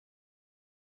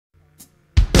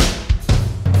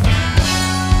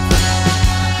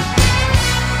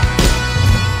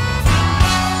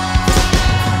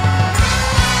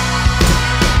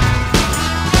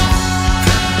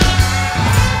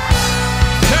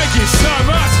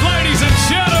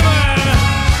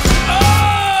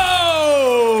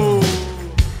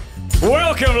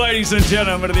ladies and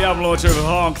gentlemen, to the album launch of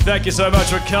HONK. Thank you so much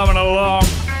for coming along.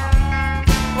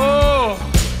 Oh,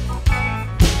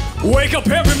 wake up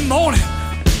every morning,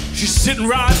 she's sitting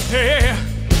right there.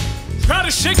 Try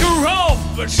to shake her off,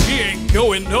 but she ain't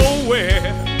going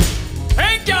nowhere.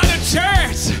 Ain't got a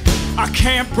chance, I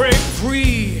can't break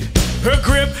free. Her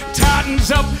grip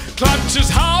tightens up, clutches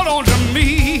hard onto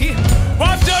me.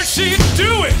 Why does she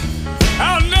do it?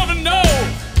 I'll never know.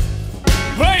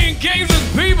 Playing games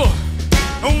with people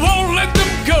and won't let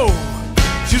them go.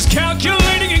 She's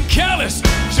calculating and callous,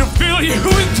 she'll fill you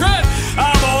with dread.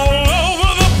 I'm all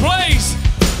over the place,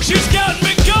 she's got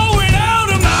me going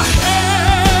out of my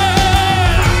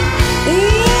head.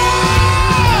 Ooh,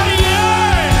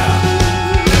 yeah,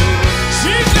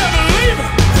 she's never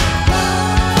leaving.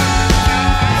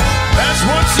 That's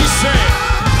what she said.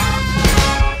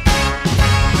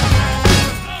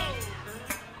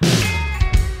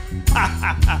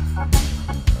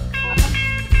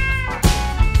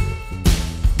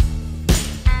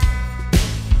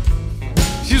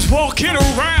 She's walking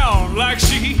around like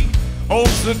she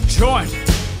owns the joint,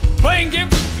 playing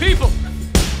games with people,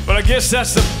 but I guess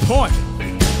that's the point.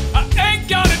 I ain't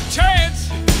got a chance,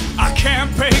 I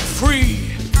can't break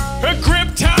free. Her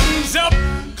grip tightens up,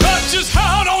 clutches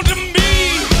hard onto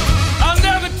me. I'll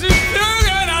never do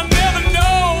it, I'll never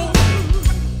know.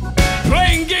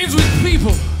 Playing games with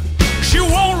people, she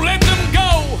won't let them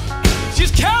go.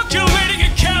 She's calculating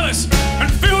and callous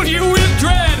and fill you with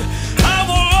dread. I'm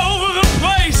all over the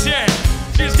place, yeah.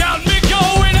 She's got me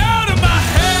going out of my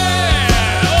head.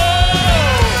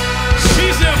 Oh,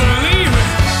 she's never leaving.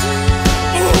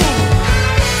 Ooh,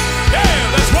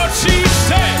 yeah, that's what she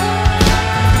said.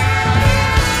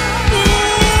 Ooh.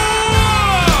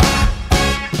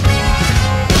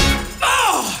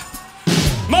 Oh,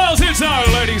 Miles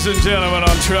Izzo, ladies and gentlemen,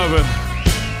 on trumpet.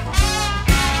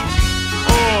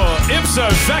 Ipso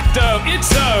facto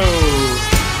Izzo.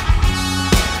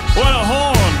 What a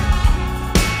horn.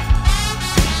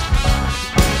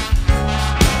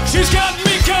 She's got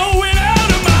me going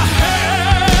out of my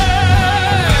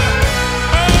head.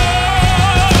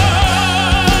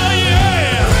 Oh,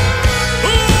 yeah.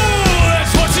 Ooh,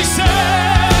 that's what she said.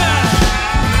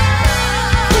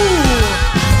 Ooh.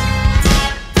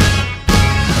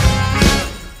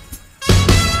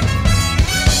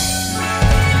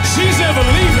 She's never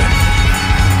leaving.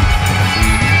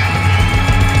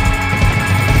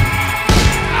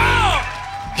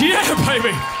 Yeah,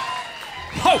 baby.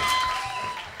 Oh,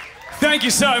 thank you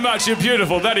so much. You're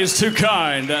beautiful. That is too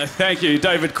kind. Thank you,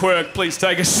 David Quirk. Please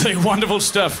take a seat. Wonderful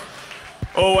stuff.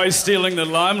 Always stealing the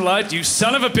limelight, you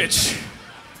son of a bitch.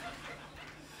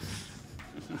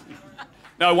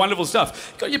 No, wonderful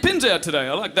stuff. Got your pins out today.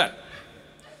 I like that.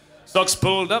 Socks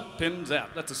pulled up, pins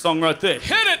out. That's a song right there.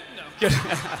 Hit it. No, get it.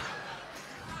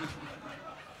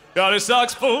 Got his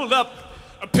socks pulled up,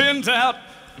 pins out.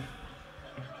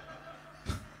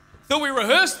 Thought we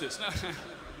rehearsed this.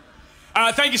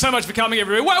 No. Thank you so much for coming,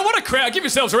 everybody. Wow, what a crowd. Give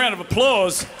yourselves a round of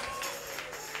applause.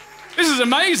 This is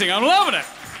amazing. I'm loving it.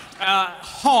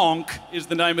 HONK is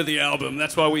the name of the album.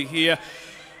 That's why we're here.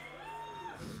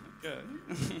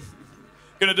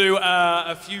 Going to do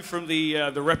a few from the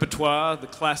repertoire, the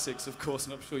classics, of course,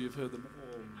 and I'm sure you've heard them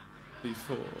all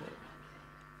before.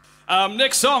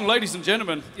 Next song, ladies and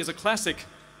gentlemen, is a classic.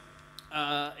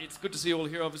 It's good to see you all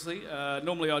here, obviously.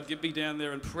 Normally I'd be down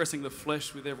there and pressing the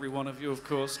flesh with every one of you, of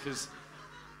course,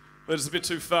 but it's a bit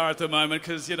too far at the moment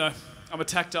because, you know, I'm a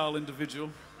tactile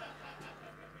individual.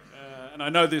 And I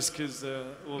know this because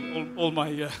all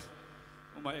my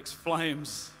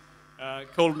ex-flames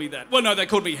called me that. Well, no, they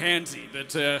called me Handsy,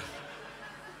 but...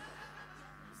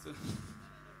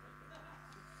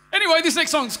 Anyway, this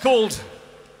next song's called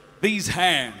These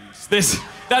Hands. That's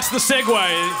the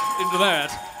segue into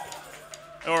that.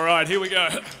 All right, here we go.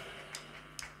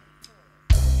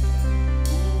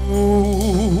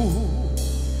 Ooh.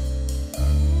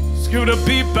 Scooter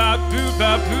beep bop boo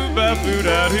bop boo bop boo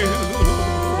da doo.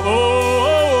 Oh,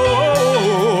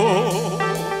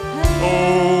 oh,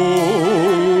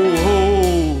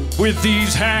 oh, with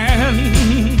these hands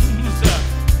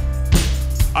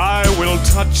I will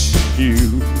touch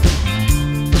you.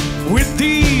 With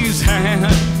these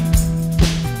hands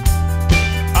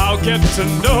I'll get to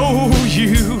know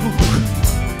you.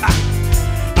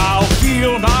 I'll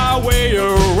feel my way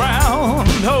around,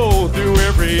 oh, through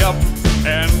every up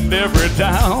and every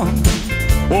down.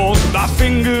 Walk my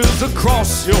fingers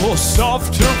across your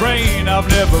soft terrain. I've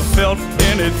never felt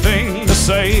anything the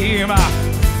same.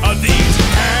 These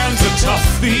hands are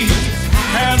tough, these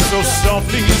hands so soft,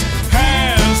 these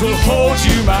hands will hold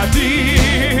you, my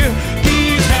dear.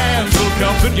 These hands hands will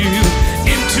comfort you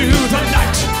into the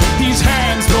night. These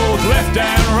hands both left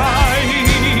and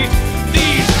right.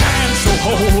 These hands so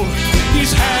hold,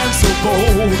 these hands so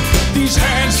bold. These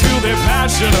hands feel their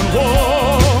passion and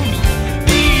warmth.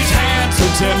 These hands so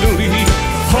tenderly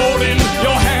holding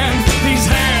your hand. These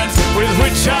hands with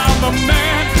which I'm a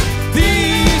man.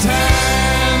 These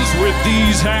hands, with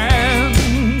these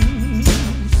hands,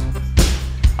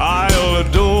 I'll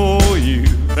adore you.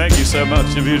 Thank you so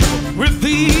much, you're beautiful. With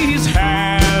these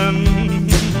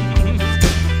hands,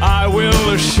 I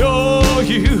will assure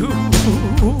you.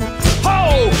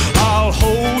 Oh, I'll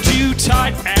hold you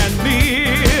tight and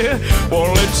near.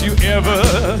 Won't let you ever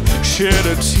shed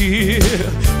a tear.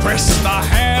 Press my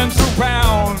hands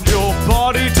around your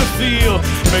body to feel.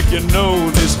 Make you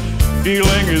know this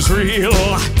feeling is real.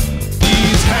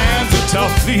 These hands are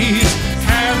tough, these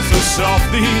hands are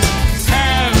soft. These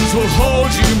hands will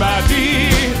hold you, my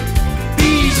dear.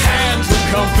 These hands will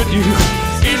comfort you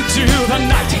into the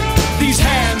night. These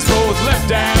hands both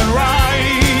left and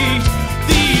right.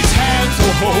 These hands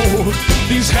will hold,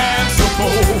 these hands will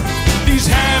bold. These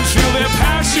hands feel their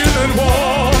passion and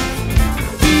warmth.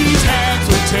 These hands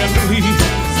will tenderly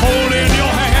hold in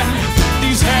your hand.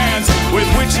 These hands with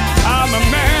which I'm a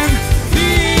man.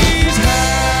 These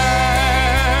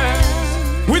hands,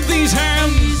 with these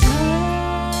hands,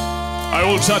 I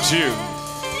will touch you.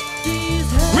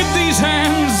 With these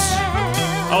hands,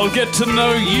 I'll get to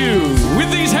know you. With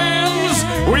these hands,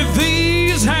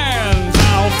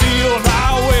 I'll feel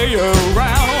my way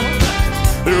around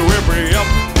through every up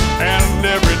and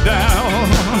every down.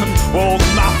 Walk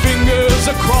my fingers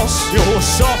across your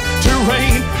soft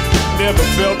terrain. Never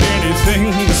felt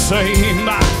anything the same.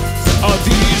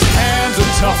 These hands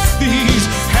are tough, these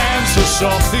hands are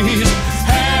soft. These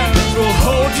hands will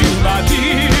hold you, my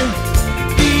dear.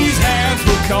 These hands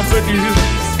will comfort you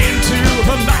into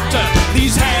the night.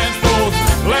 These hands both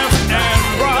left and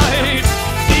right.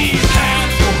 These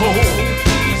hands will hold,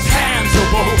 these hands will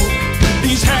bold.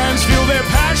 These hands feel their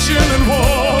passion and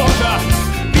warmth.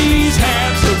 These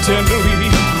hands so tenderly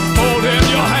hold in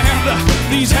your hand.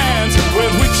 These hands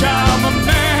with which I'm a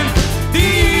man.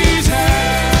 These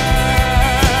hands,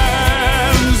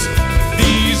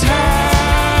 these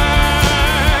hands,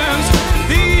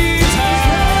 these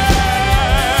hands.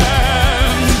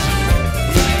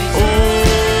 Oh,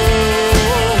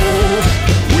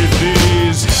 with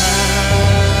these hands.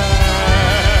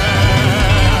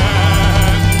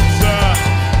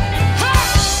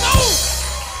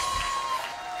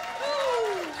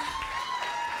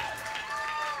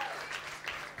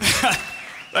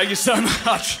 Thank you so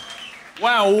much.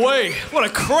 Wow, what a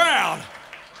crowd.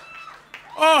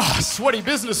 Oh, sweaty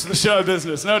business, the show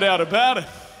business, no doubt about it.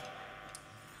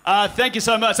 Thank you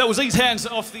so much. That was These Hands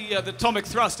off the Atomic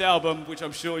Thrust album, which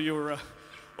I'm sure you're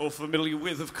all familiar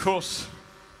with, of course.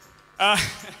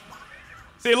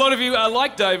 See, a lot of you,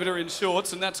 like David, are in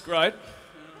shorts, and that's great.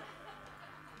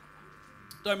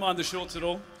 Don't mind the shorts at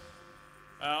all.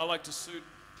 I like to suit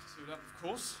up, of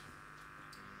course.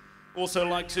 Also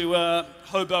like to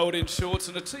hobo it in shorts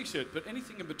and a t-shirt, but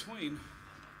anything in between,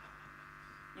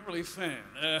 not really a fan.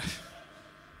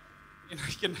 You know,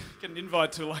 you get an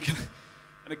invite to like an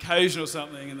occasion or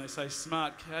something and they say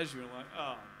smart casual, like,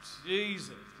 oh,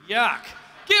 Jesus, yuck.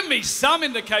 Give me some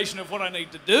indication of what I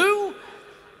need to do.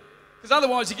 Because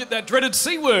otherwise you get that dreaded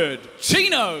C word,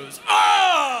 chinos.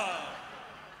 Oh!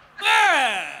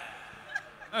 Yeah!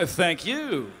 Oh, thank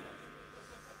you.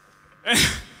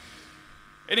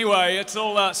 Anyway, it's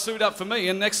all suit up for me,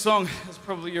 and next song, as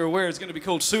probably you're aware, is going to be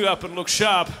called Suit Up and Look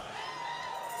Sharp.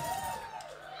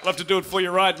 I'll have to do it for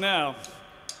you right now.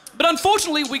 But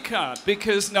unfortunately, we can't,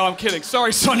 because... No, I'm kidding.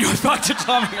 Sorry, Sonja, I fucked your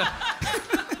timing up.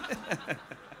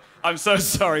 I'm so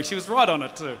sorry. She was right on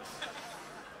it, too.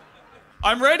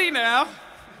 I'm ready now.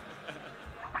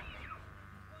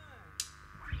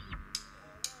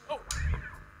 Oh.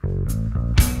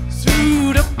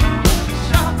 Suit up.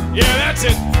 Yeah, that's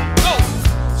it. Oh.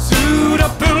 Suit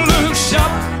up and look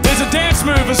sharp. There's a dance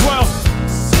move as well.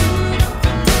 Suit up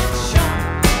and look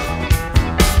sharp.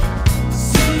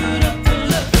 Suit up and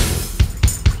look.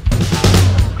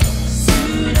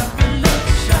 Suit up and look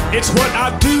sharp. It's what I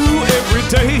do every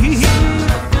day.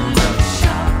 Suit up and look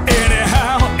sharp.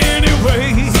 Anyhow, anyway.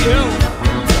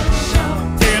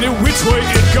 Any which way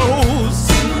it goes.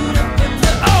 Suit up and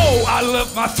look. Oh, I love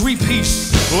my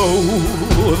three-piece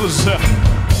clothes.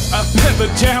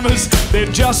 Pajamas, they're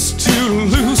just too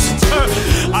loose.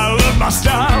 I love my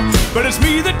style, but it's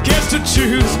me that gets to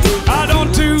choose. I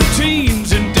don't do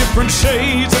jeans in different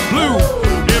shades of blue.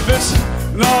 If it's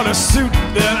not a suit,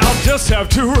 then I'll just have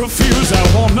to refuse. I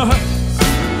wanna.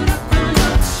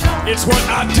 It's It's what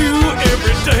I do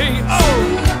every day. Oh,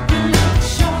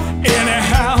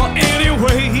 anyhow,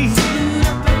 anyway,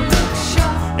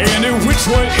 any which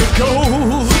way it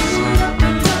goes.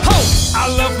 Oh, I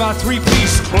love my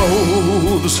three-piece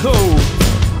clothes. Oh,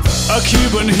 a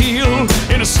Cuban heel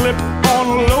in a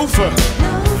slip-on loafer.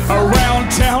 Around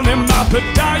town in my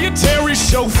podiatry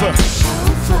chauffeur.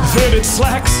 Fitted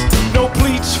slacks, no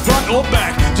pleats, front or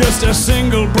back. Just a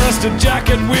single-breasted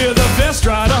jacket with a vest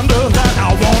right under that.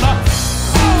 I wanna.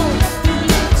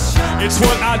 It's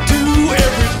what I do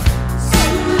every.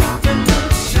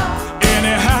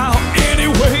 Anyhow,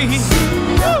 anyway,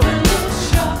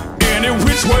 any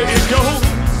which way it goes.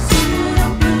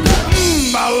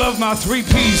 I love my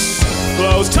three-piece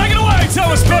clothes. Take it away,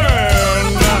 Thomas Byrne.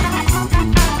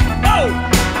 Oh!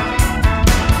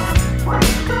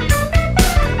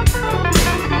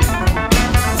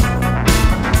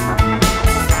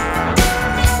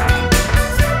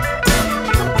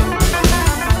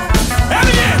 And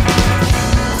again!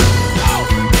 Oh!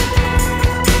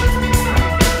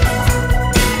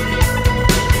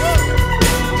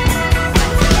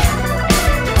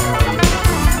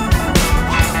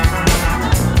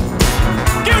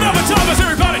 Give it up for Thomas,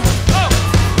 everybody! Oh!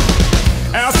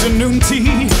 Afternoon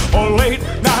tea or late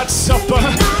night supper.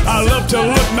 I love to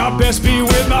look my best, be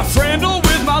with my friend or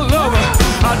with my lover.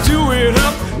 I do it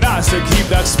up nice to keep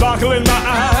that sparkle in my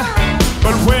eye.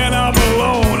 But when I'm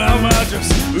alone, I might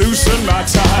just loosen my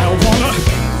tie. I wanna.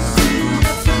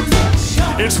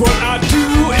 It's what I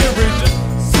do every day.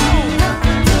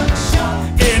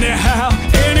 Anyhow,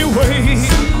 anyway,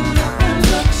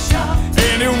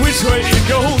 any which way it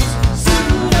goes.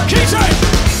 Keep saying.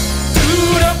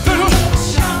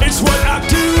 It's what I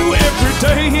do every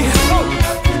day. Oh.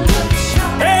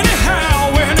 Anyhow,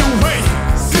 anyway,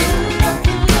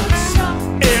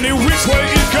 any which way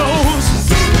it goes.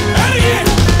 And again,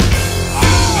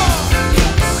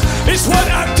 it's what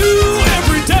I do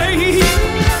every day.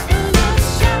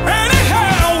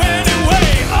 Anyhow, anyway,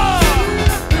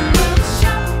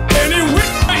 any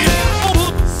which way it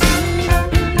goes.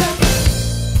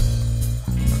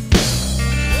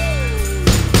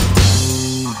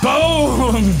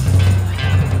 Boom.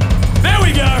 There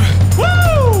we go.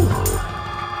 Woo!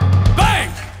 Bang!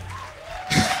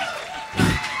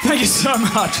 Thank you so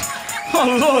much.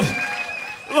 Oh, Lord.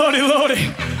 Lordy,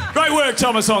 Lordy. Great work,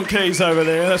 Thomas, on keys over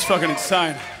there. That's fucking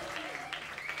insane.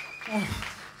 Oh.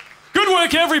 Good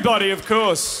work, everybody, of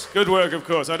course. Good work, of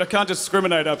course. I can't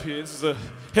discriminate up here. This is a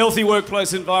healthy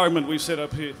workplace environment we've set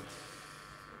up here.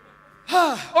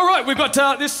 All right, we've got...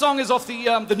 this song is off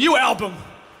the new album.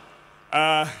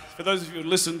 For those of you who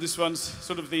listened, this one's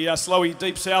sort of the slowy,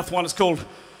 deep south one. It's called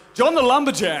John the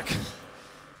Lumberjack.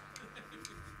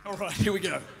 All right, here we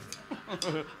go.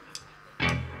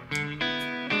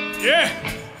 Yeah.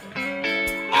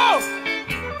 Oh!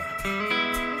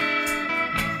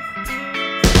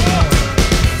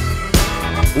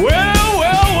 Well,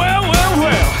 well, well, well,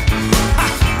 well.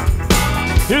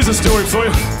 Here's a story for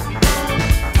you.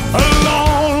 A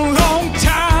long, long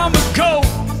time ago,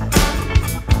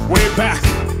 way back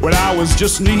when I was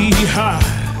just knee-high,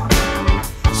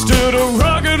 stood a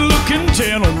rugged-looking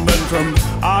gentleman from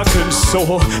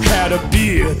Arkansas, had a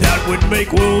beard that would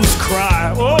make wolves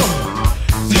cry. Oh,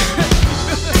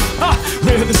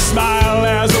 with a smile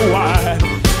as wide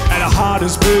and a heart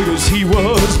as big as he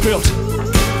was built.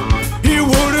 He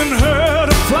wouldn't hurt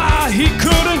a fly, he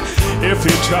couldn't if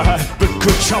he tried, but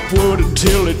could chop wood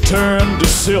until it turned to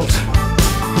silt.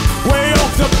 Way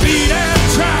off the beaten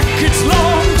track, it's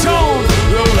Long John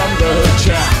the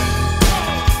Lumberjack.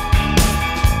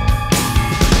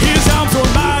 His arms were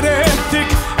mighty thick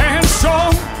and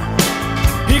strong.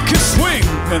 He could swing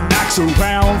an axe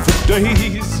around for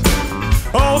days.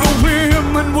 All the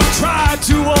women would try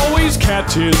to always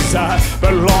catch his eye,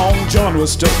 but Long John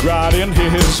was stuck right in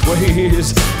his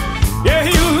ways. Yeah,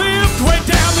 he lived way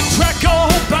down the track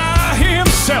all by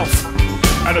himself,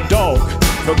 and a dog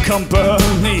for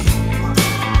company.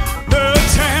 The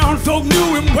town folk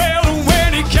knew him well, and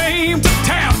when he came to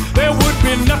town, there would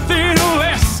be nothing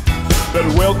less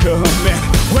than welcoming.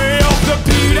 Way off the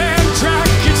beaten track,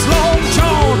 it's Long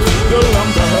John the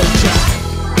Lumberjack.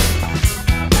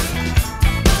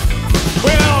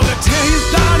 Well, the days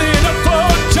lining up for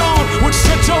John would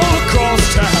stretch all across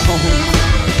town.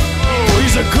 Oh,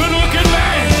 he's a good-looking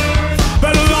man,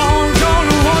 but Long John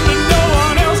wanted no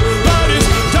one else but his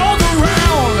dog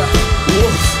around.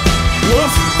 Woof,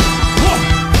 woof, woof.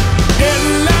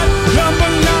 Getting that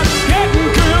lumber, not getting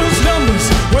girls' numbers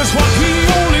was what he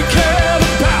only cared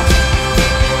about.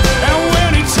 And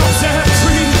when he chops that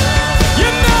tree, you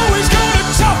know he's gonna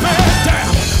chop it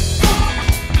down.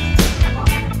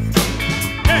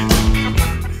 Hey.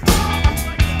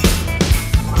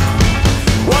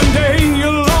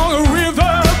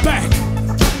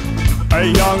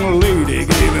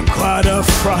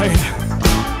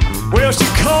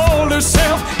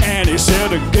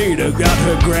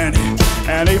 her granny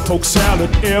and ate poke salad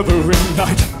every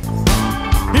night.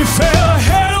 He fell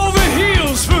head over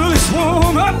heels for this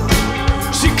woman.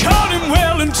 She caught him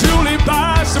well and truly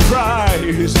by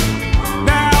surprise.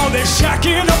 Now they're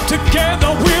shacking up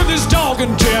together with his dog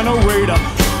and generator,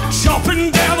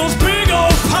 chopping down those big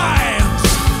old pines.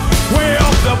 Way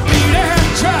off the beaten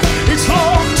track, it's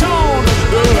Long John,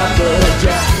 the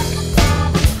lumberjack.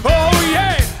 Oh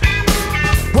yeah,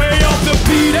 way off the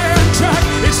beaten track,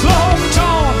 it's Long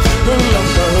John, the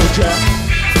lumberjack.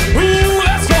 Ooh,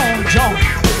 that's Long John.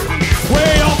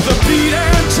 Way off the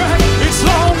beaten track, it's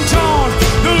Long John,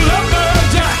 the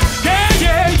lumberjack. Yeah,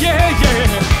 yeah, yeah, yeah,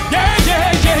 yeah,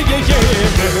 yeah, yeah, yeah,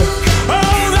 yeah.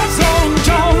 Oh, that's Long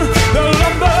John, the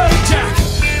lumberjack.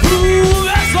 Ooh,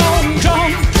 that's Long John,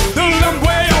 the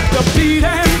way off the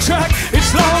beaten track,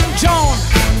 it's Long John.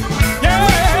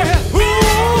 Yeah, ooh,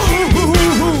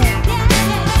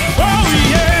 oh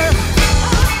yeah.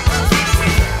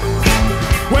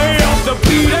 Way off the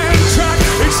beaten track,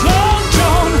 it's Long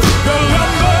John, the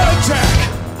lumberjack.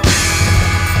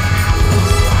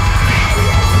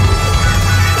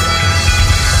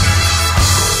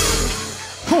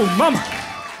 Oh, mama.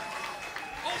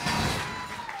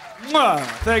 Mwah,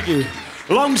 thank you.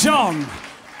 Long John.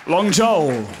 Long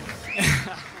Joel.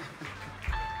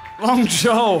 Long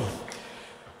Joel.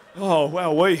 Oh,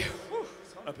 wow, it's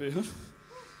hot up here.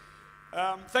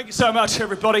 Thank you so much,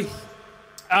 everybody.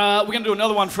 We're going to do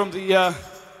another one from the...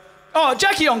 Oh,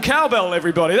 Jacquie on cowbell,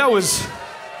 everybody. That was...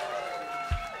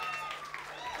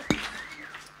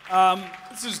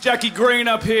 This is Jacquie Green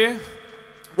up here.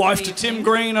 Wife to Tim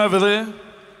Green over there.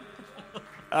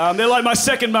 They're like my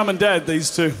second mum and dad,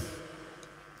 these two.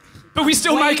 But we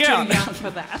still make out. For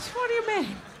that. What do you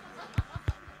mean?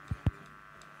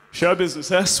 Show business,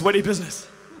 huh? Sweaty business.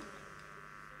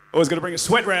 Always got to bring a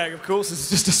sweat rag, of course. It's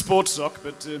just a sports sock,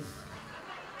 but...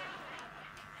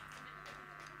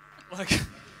 like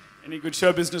any good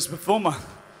show business performer,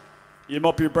 you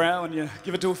mop your brow and you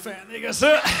give it to a fan. There you go,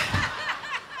 sir.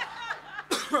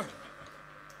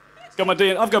 It's got my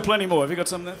DNA. I've got plenty more. Have you got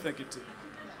some there? Thank you, too.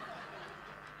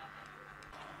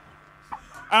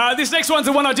 This next one's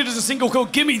the one I did as a single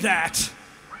called Gimme That.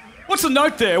 What's the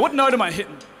note there? What note am I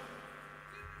hitting?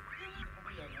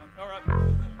 All right.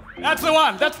 That's the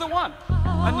one. That's the one.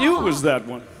 I knew it was that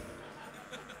one.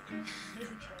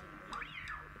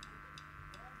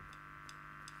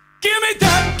 Gimme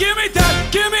that, gimme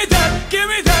that, gimme that,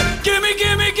 gimme that, gimme,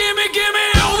 gimme, gimme,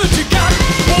 gimme all that you got.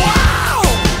 Wow!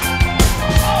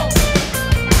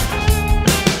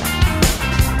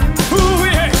 Ooh,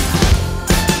 yeah.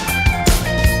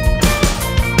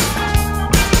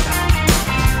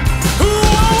 Ooh,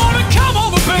 I wanna come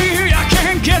over, baby, I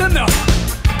can't get enough.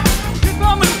 Keep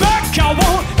coming back, I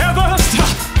won't ever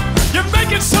stop. You make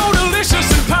it so delicious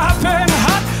and piping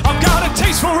hot. I've got a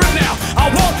taste for it now. I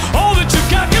want all that you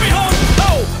got. Give me home.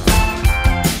 Oh.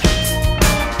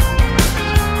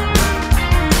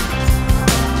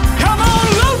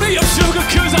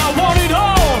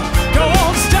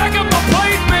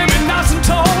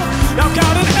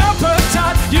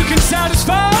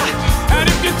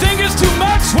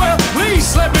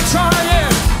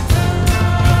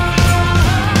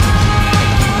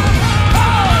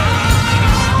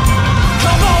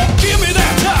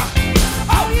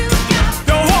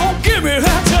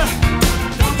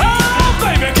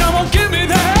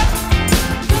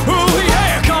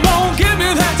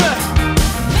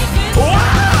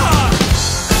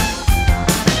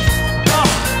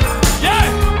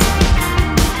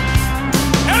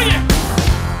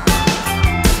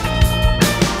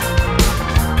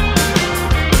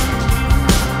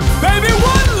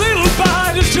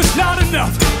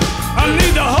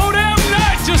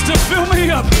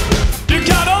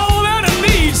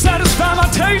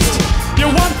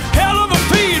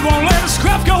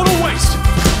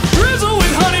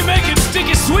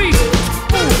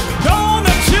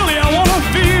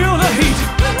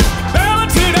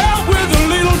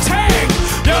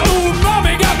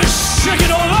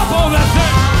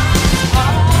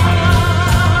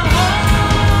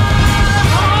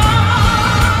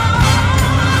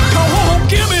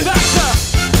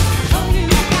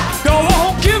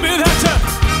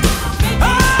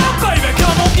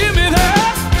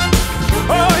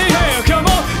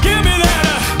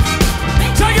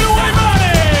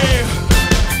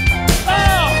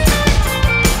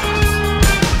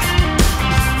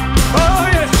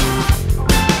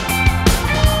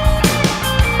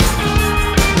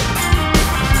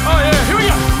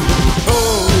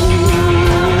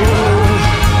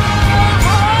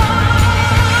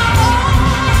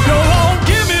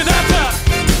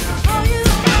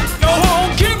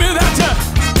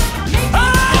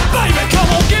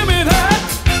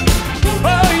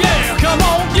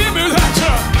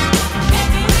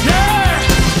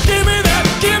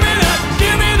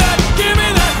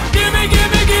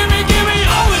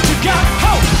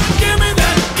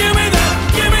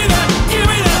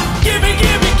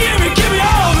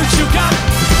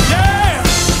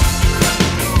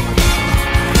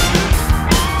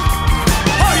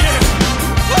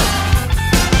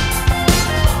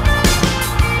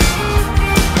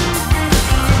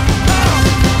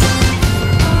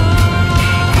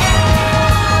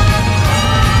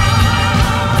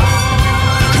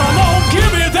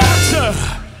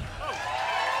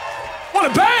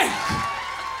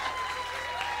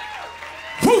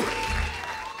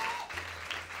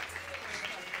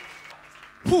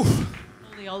 Whew.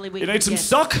 Only we You can need some get.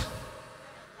 stock?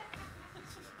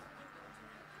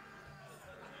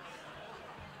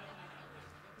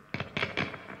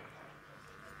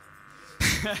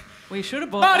 We should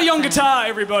have bought Marty that on fan. guitar,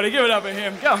 everybody. Give it up for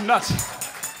him. Go nuts.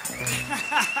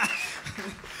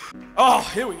 Oh,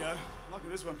 here we go. Look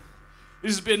at this one.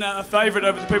 This has been a favourite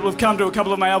over the people who've come to a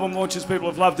couple of my album launches. People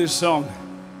have loved this song.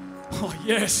 Oh,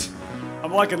 yes.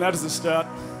 I'm liking that as a start.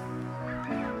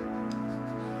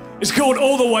 It's called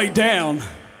All the Way Down.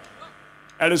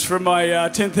 And it's from my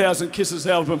 10,000 Kisses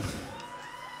album.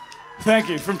 Thank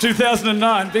you. From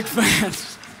 2009. Big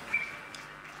fans.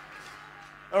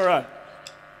 All right.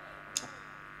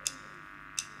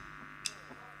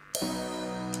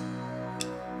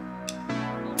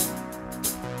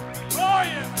 Oh,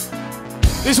 yeah.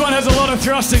 This one has a lot of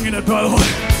thrusting in it, by the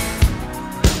way.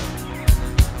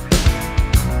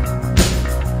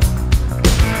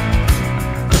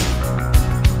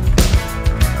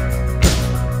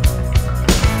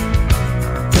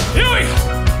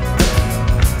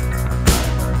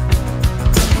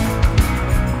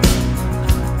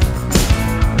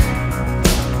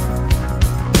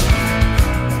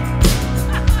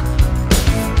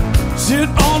 Sit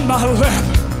on my lap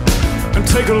and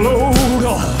take a load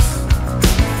off.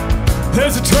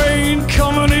 There's a train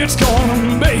coming, it's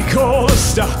gonna make all the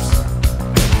stops.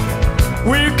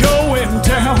 We're going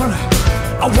down,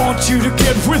 I want you to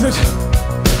get with it.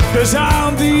 Cause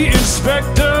I'm the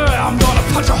inspector, I'm gonna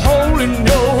punch a hole in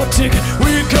your ticket.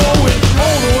 We're going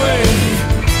all the way,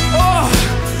 oh,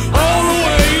 all the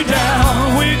way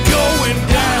down. We're going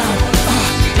down,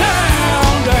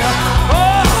 down, down,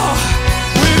 oh,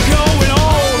 we're going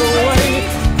all the way,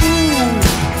 ooh,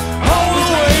 all the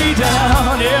way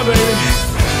down, yeah baby.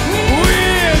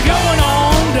 We're going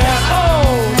on down, oh.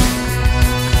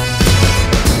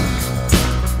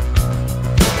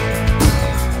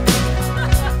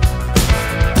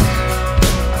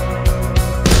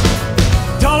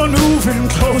 Darling, moving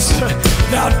closer,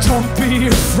 now don't be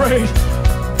afraid.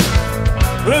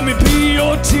 Let me be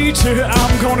your teacher,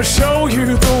 I'm gonna show you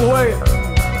the way.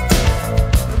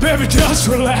 Baby, just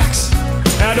relax,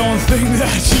 I don't think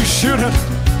that you shouldn't.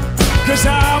 Cause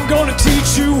I'm gonna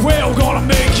teach you well, gonna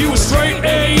make you a straight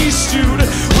A student.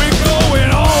 We're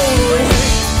going all the way,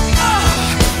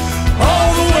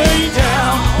 all the way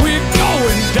down. We're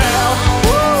going down,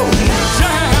 woo,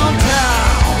 down,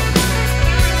 down.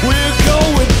 We're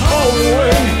going all the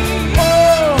way,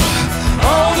 oh,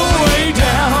 all the way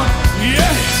down,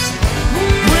 yes.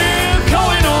 We're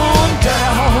going on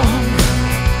down,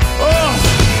 oh,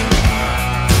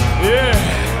 yeah.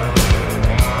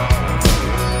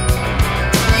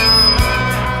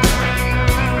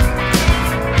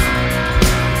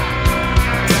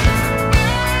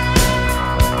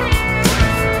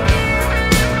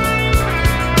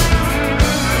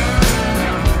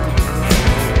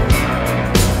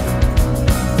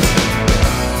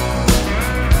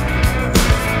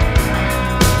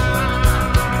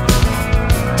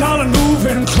 Darling,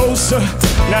 moving closer,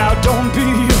 now don't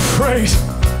be afraid.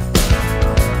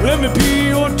 Let me be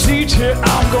your teacher,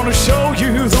 I'm gonna show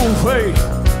you the way.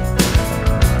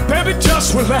 Baby,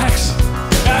 just relax,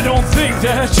 I don't think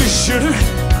that you should.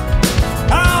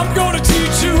 I'm gonna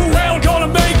teach you well, gonna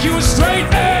make you a straight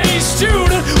A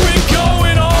student. We're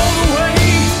going all the way,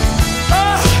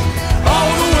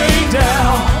 all the way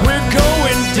down. We're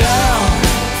going down,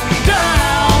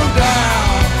 down, down.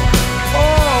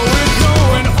 Oh, we're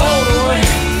going all the way,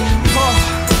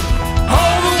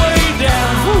 all the way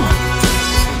down. Woo.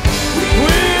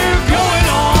 We're going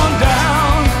on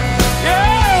down,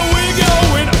 yeah, we're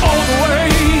going all the way,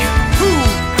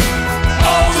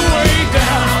 all the way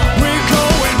down. We're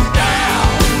going down,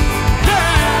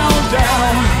 down,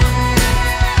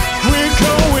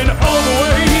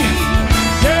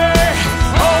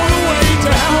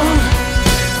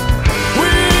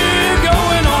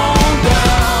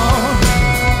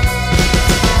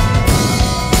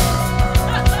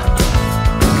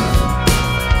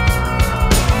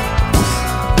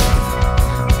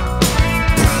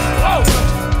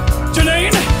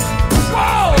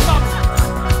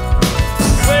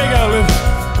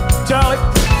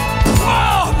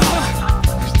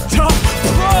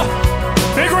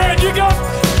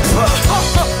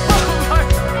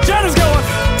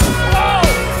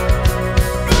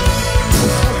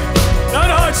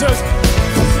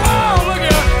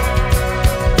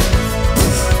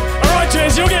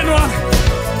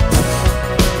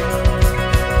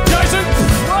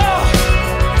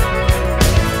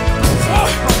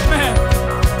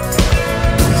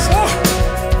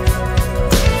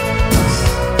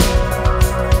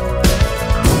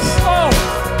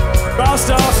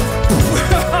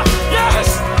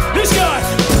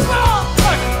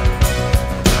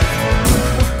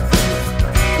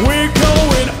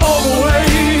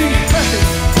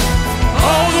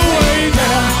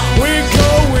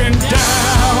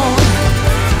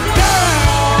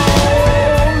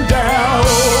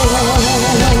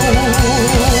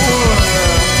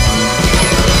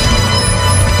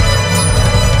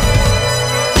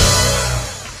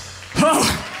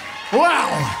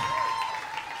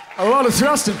 A lot of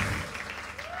thrusting.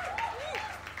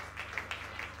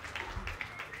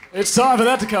 It's time for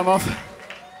that to come off.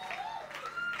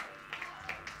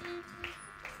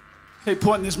 Keep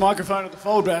pointing this microphone at the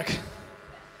foldback.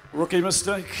 Rookie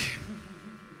mistake.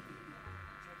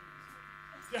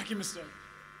 Jacquie mistake.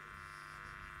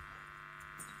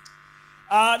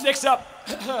 Next up,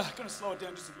 I'm going to slow it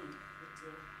down just a bit.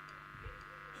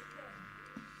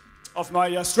 Off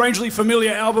my strangely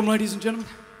familiar album, ladies and gentlemen.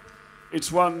 It's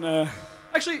one,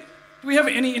 actually, do we have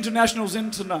any internationals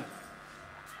in tonight?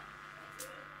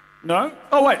 No?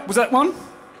 Oh wait, was that one?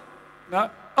 No?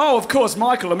 Oh, of course,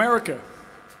 Michael, America.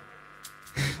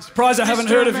 Surprised I haven't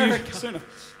heard America. Of you sooner.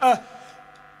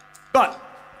 But,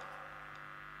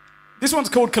 this one's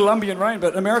called Colombian Rain,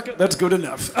 but America, that's good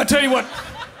enough. I tell you what.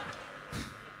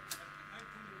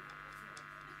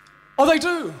 Oh, they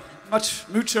do.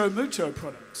 Mucho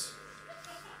products.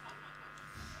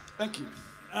 Thank you.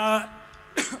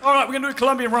 All right, we're going to do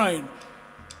Colombian Rain.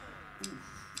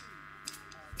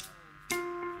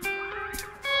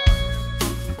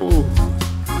 Ooh.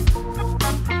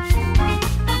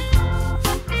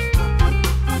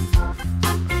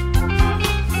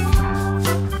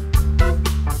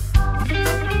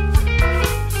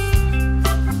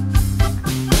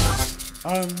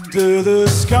 Under the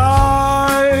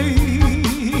sky,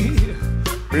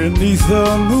 beneath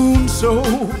the moon so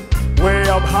way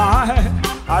up high,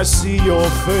 I see your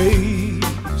face.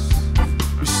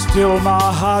 You're still my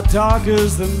heart dark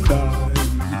as the night.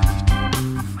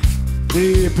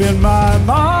 Deep in my mind,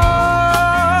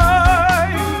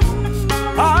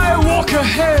 I walk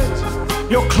ahead,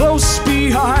 you're close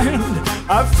behind.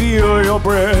 I feel your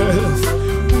breath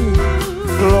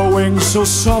blowing so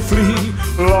softly,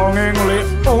 longingly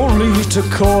only to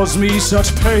cause me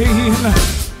such pain.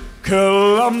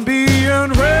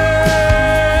 Colombian rain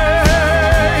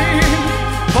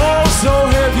falls so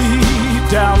heavy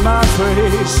down my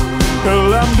face.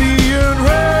 Colombian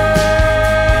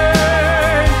rain,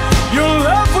 your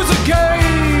love was a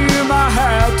game I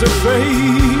had to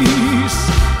face,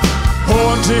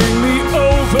 haunting me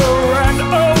over and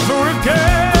over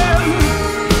again.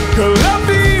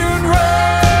 Colombian rain.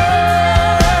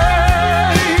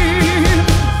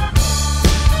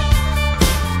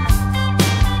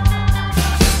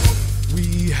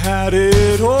 Had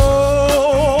it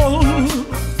all,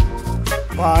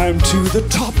 climbed to the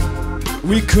top,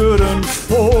 we couldn't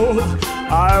fall.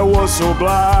 I was so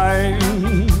blind,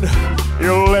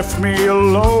 you left me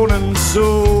alone and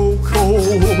so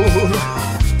cold.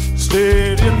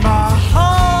 Stayed in my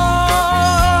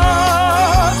heart,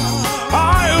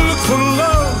 I looked for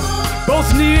love,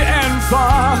 both near and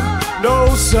far.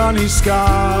 No sunny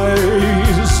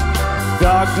skies,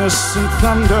 darkness and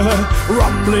thunder,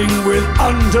 rumbling with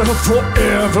under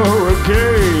forever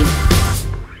again.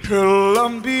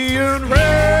 Colombian rain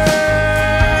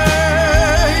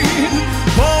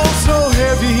falls so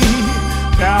heavy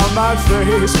down my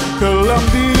face.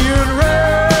 Colombian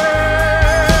rain,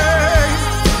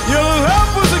 your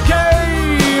love was a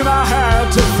game I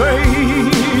had to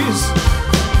face,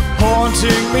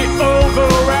 haunting me over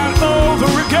and over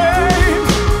again.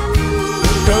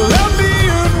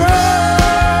 Colombian rain.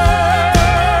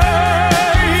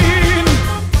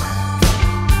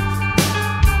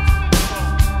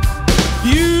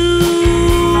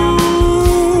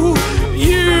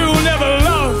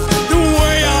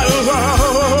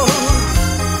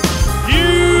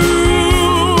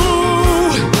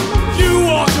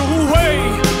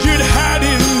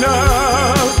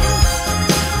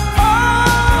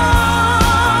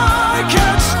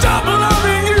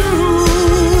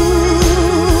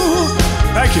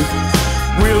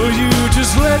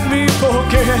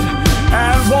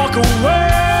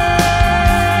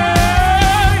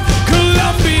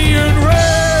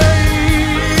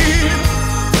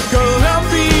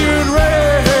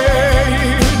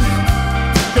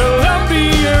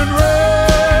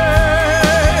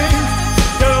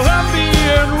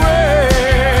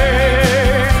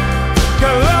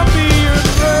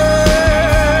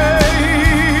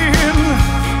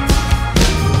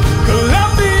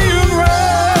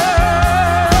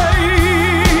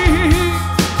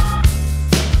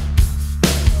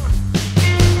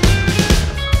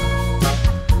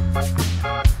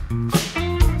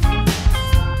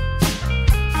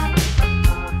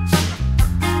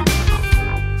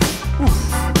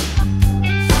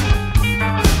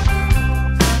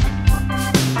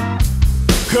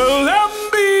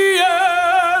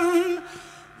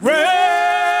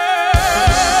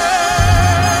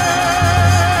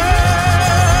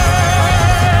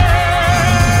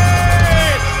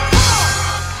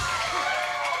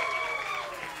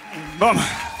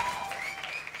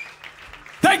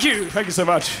 Thank you so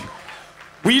much.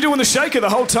 Were you doing the shaker the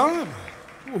whole time?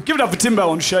 Ooh, give it up for Timbo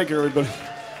on shaker, everybody.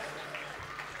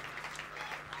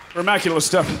 Remarkable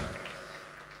stuff.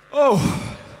 Oh.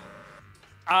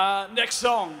 Next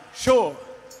song, sure.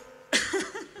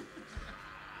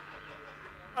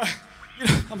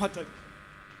 I might take.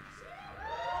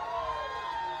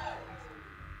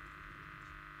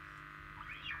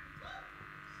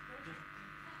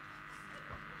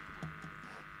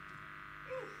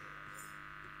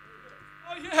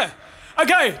 Oh yeah.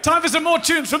 Okay, time for some more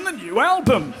tunes from the new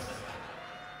album.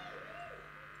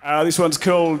 This one's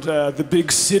called The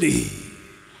Big City.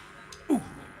 Ooh.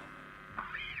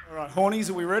 All right, hornies,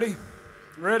 are we ready?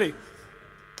 Ready.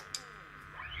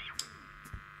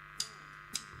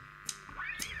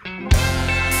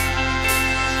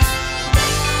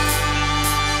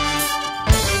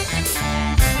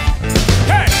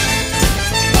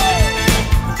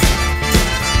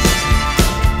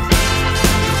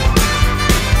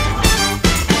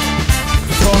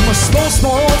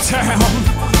 Small town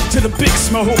to the big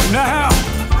smoke now.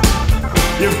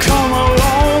 You've come a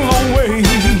long, long way.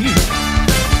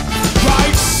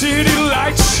 Bright city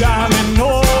lights shining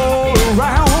all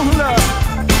around.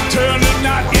 Turn the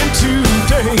night into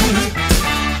day.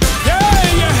 Yeah,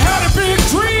 you had a big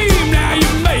dream, now you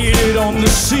made it on the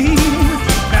scene.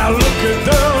 Now look at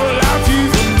the life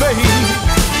you've made.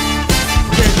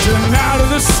 Getting out of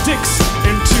the sticks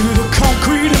into the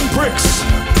concrete and bricks.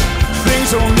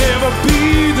 Things will never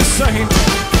be the same.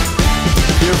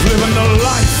 You've lived the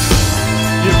life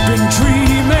you've been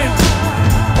dreaming.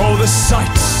 All the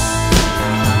sights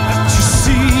that you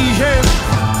see here.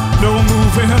 No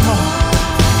moving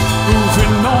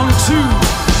on to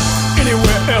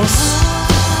anywhere else.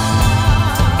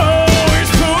 Oh,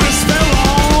 it's put a spell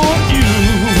on you.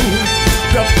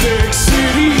 The big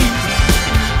city,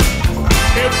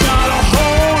 it got a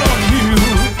hold on you.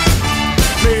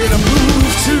 Made a move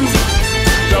to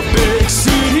the big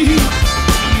city,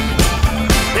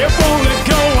 it won't let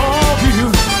go of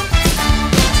you.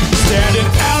 Standing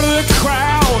out of the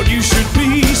crowd, you should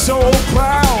be so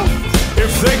proud.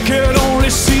 If they could only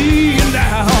see you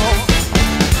now.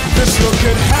 Just look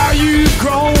at how you've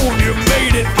grown. You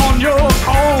made it on your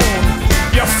own.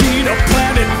 Your feet are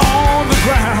planted on the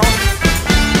ground.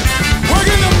 We're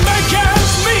gonna make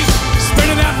ends meet,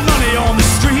 spending that money on the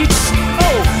streets.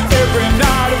 Oh, every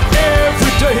night of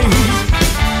every day.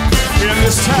 In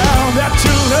this town that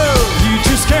you love, you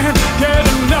just can't get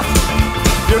enough.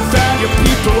 You found your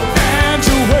people and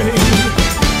your way.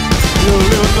 You're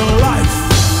living the life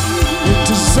you're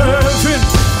deserving.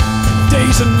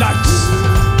 Days and nights,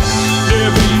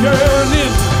 every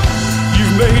yearning.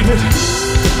 You've made it,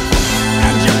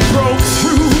 and you broke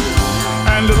through,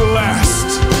 and at last,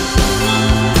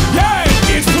 yeah,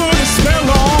 it's put a spell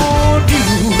on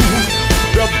you.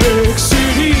 The big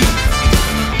city,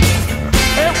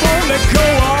 it won't let go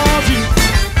of you.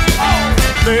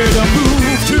 Made a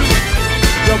move to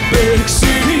the big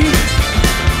city.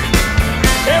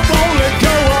 It won't let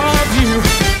go of you.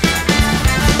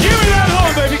 Give me that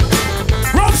horn, baby.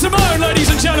 Rob Simone, ladies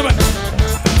and gentlemen.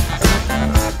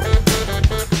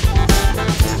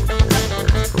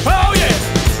 Oh yeah.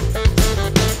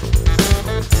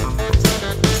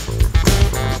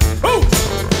 Ooh.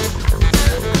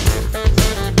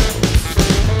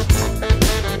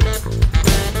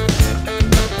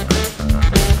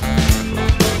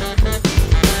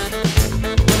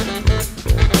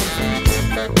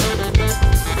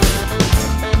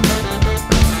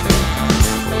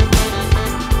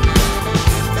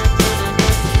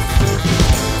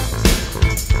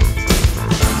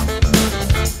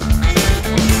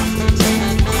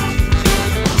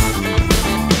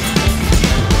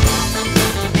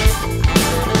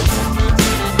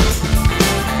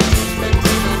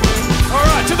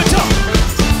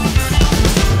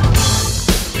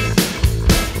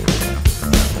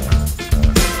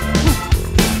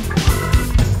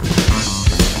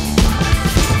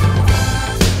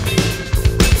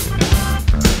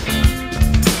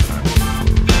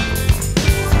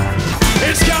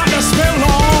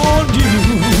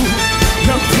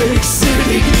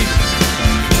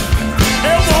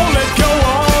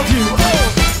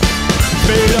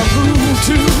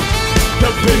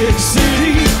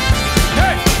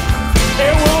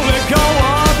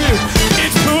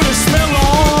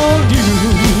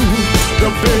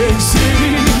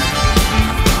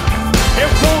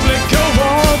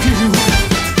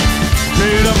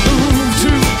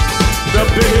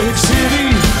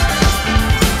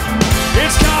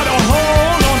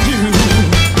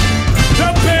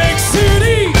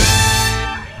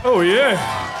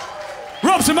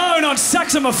 Simone on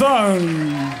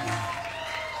saxophone.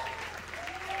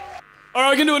 All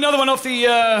right, I can do another one off the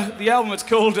album. It's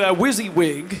called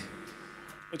WYSIWYG.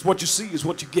 It's what you see is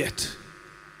what you get.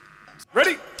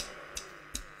 Ready?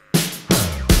 Oh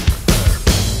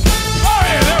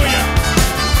yeah, there we go.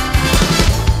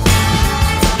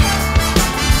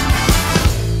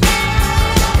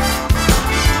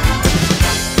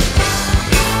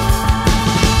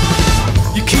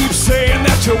 You keep saying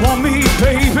that you want me,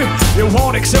 baby. You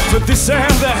won't accept for this and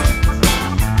that.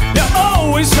 You're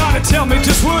always trying to tell me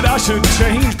just what I should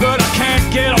change, but I can't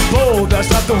get on board, that's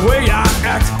not the way I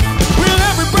act. With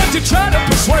every breath you try to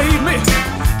persuade me,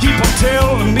 keep on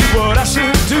telling me what I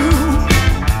should do.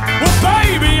 Well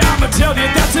baby, I'ma tell you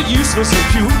that's a useless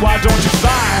excuse. Why don't you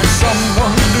find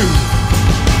someone new?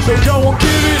 So go on,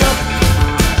 give it up,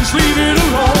 just leave it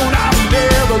alone. I'm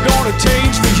never gonna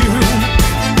change for you.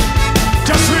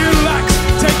 Just relax,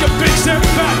 take a big step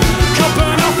back,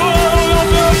 cupping up all of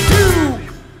the view.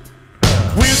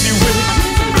 WYSIWYG,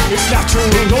 it's natural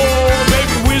law,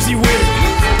 baby, WYSIWYG.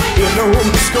 You know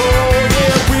the score,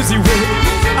 yeah, WYSIWYG.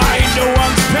 I ain't no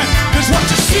one's pet, 'cause what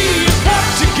you see is what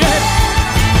you get.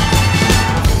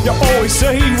 You always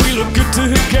say we look good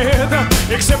together,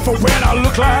 except for when I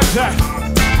look like that.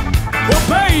 Well,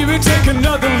 baby, take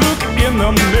another look in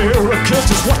the mirror, 'cause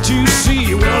just what you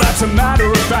see, well, that's a matter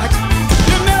of fact.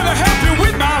 You're never happy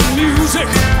with my music,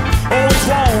 always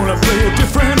wanna play a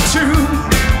different tune.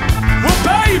 Well,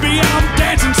 baby, I'm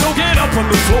dancing, so get up on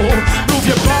the floor, move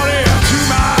your body to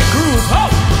my groove. Oh,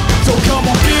 so come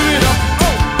on, give it up.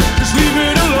 Oh, just leave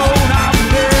it alone. I'm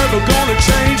never gonna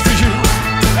change for you.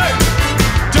 Hey,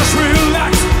 just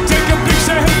relax, take a big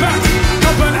step back,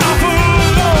 up an apple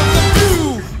on the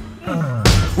view.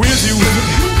 WYSIWYG,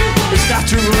 it's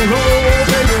natural law,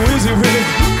 baby, WYSIWYG.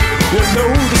 You know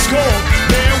the score,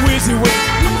 yeah, WYSIWYG.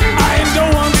 I ain't no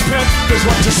one's pet, 'cause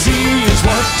what you see is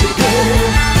what you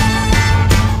get.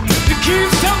 You keep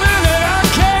telling me that I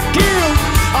can't give,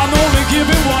 I'm only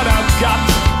giving what I've got.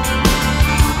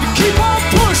 You keep on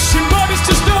pushing, but it's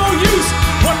just no use.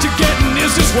 What you're getting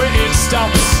is just where it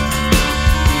stops.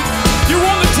 You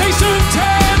want the taste of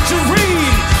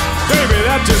tangerine, baby,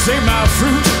 that just ain't my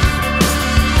fruit.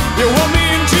 You want me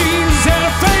in jeans and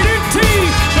a faded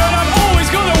tee, but I'm always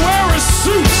gonna wear a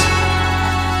suit.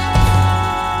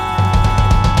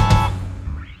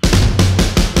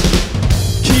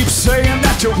 Keep saying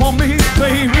that you want me,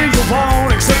 baby, you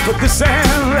won't accept for this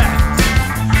and that.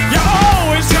 You're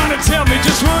always trying to tell me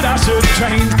just what I should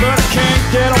change, but I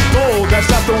can't get on board, that's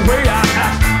not the way I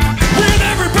act. With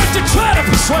every breath you try to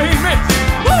persuade me,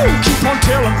 woo, keep on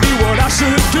telling me what I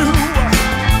should do.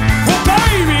 Well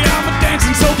baby, I'm a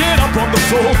dancing, so get up on the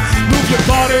floor, move your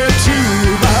body to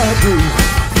my groove.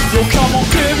 Yo, come on,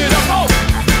 give it up, oh,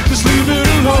 just leave it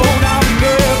alone. I'm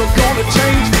never gonna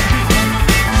change.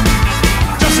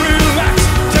 Just relax,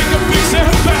 take a big step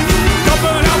back, up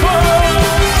an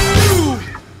apple.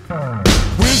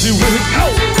 WYSIWYG,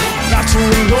 oh,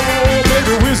 natural law,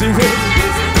 baby, WYSIWYG.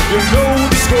 You know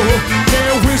the score,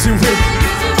 yeah, WYSIWYG.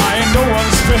 I ain't no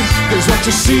one's pet, 'cause what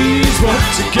you see is what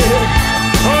you get.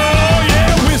 Oh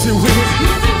yeah, WYSIWYG,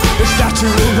 it's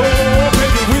natural law,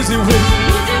 baby, WYSIWYG.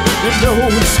 You know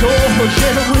the score,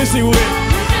 yeah, WYSIWYG.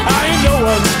 I ain't no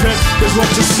one's pet, 'cause what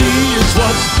you see is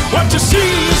what you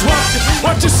see is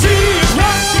what you see is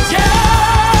what you get.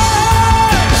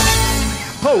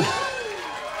 Oh.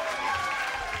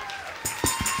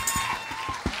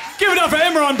 Give it up for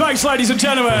Emma on bass, ladies and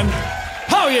gentlemen.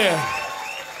 Oh yeah.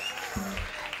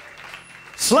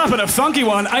 Slapping a funky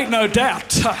one, ain't no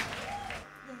doubt.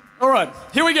 All right,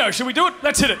 here we go. Shall we do it?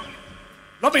 Let's hit it.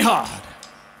 Love me hard.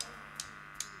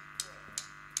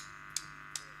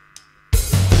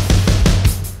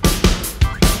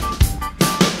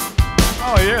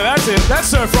 Oh yeah, that's it. That's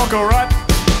surf rock, all right.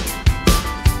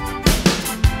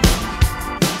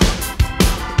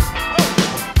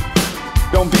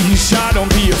 Don't be shy, don't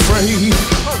be afraid.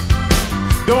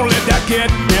 Don't let that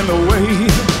get in the way.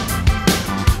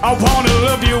 I wanna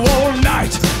love you all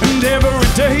night and every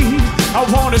day. I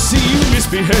wanna see you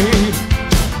misbehave.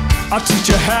 I'll teach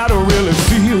you how to really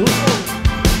feel.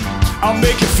 I'll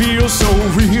make you feel so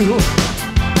real.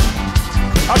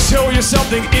 I'll show you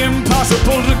something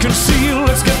impossible to conceal.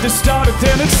 Let's get this started,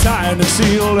 then it's signed and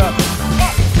sealed up.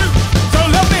 So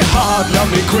love me hard, love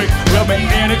me quick, love me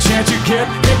any chance you get.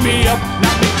 Hit me up,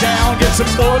 knock me down, get some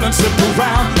oil and slip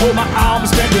around. Hold my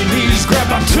arms, bend your knees, grab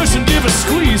my tush and give a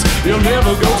squeeze. You'll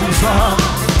never go too far.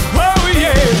 Oh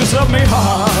yeah, just love me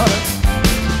hard.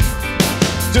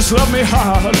 Just love me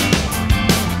hard.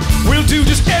 We'll do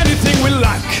just anything we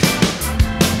like.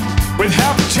 With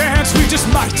half a chance we just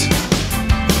might.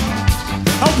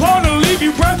 I wanna leave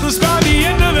you breathless by the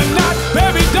end of the night.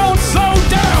 Baby, don't slow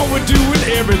down, we're doing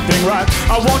everything right.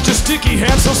 I want your sticky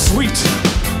hands so sweet.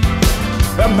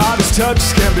 That Midas touch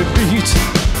can be beat.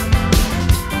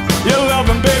 Your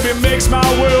loving, baby, makes my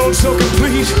world so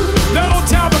complete. No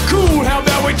time for cool, how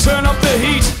about we turn up the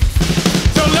heat?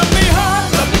 So love me hard,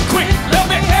 love me quick, love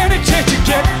me any chance you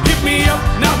get. Hit me up,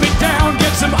 knock me down,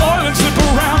 get some oil and slip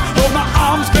around. Hold my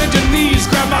arms, bend your knees,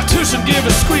 grab my tush and give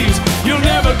a squeeze. You'll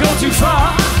never go too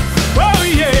far. Oh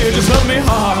yeah, just love me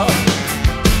hard.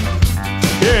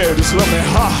 Yeah, just love me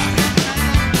hard.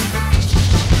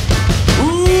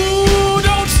 Ooh,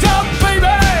 don't stop, baby.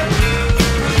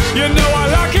 You know I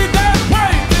like it that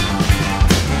way.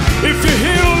 If you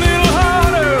hit a little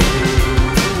harder,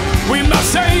 we might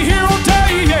stay here all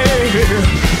day,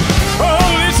 yeah. Oh,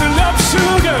 listen up,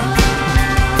 sugar.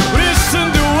 Listen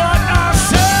to what I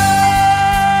say,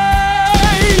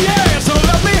 yeah. So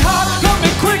love me hard, love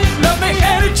me quick, love me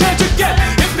any chance you get.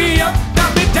 Hit me up,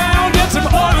 knock me down, get some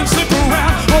oil and slip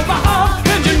around. Hold my arm,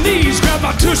 bend your knees, grab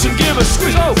my tush and give a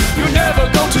squeeze. Oh, you never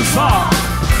go too far.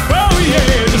 Oh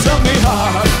yeah, just love me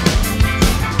hard.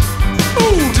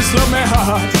 Ooh, just love me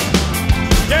hard.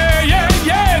 Yeah, yeah,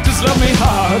 yeah, just love me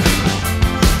hard.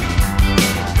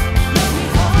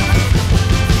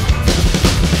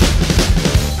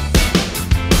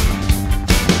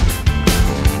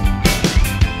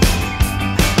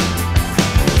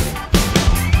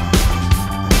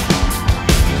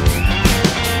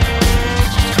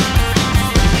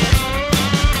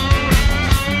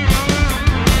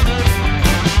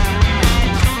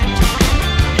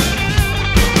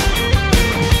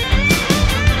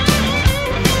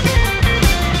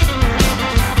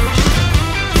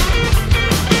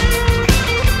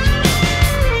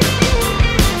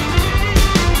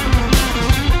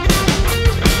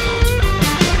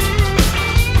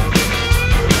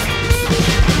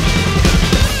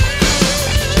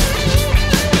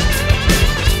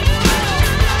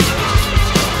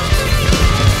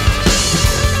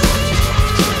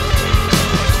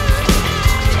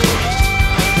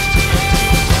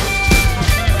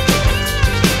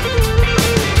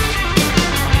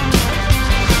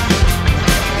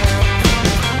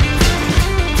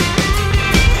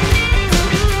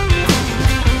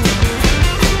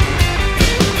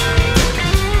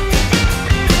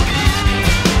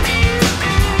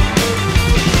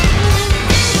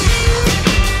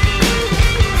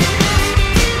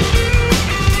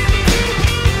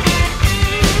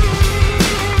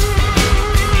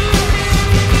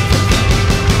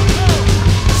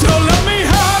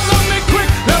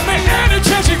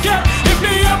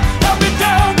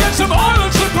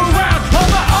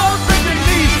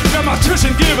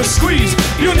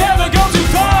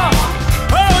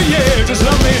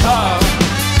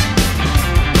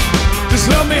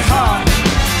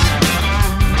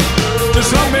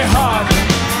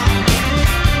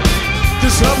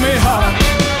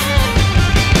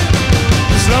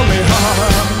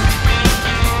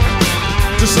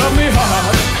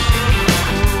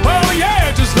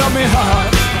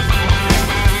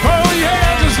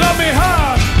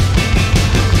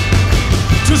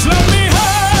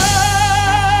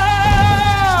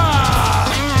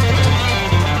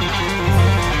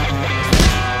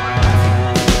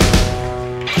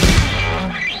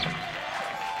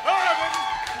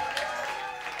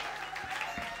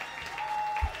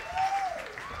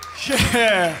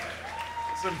 Yeah.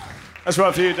 That's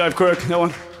right for you, Dave Quirk, that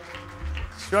one.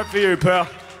 Straight for you, pal. All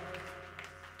right,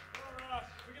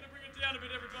 we're going to bring it down a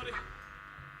bit, everybody.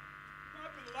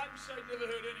 Might be late and say never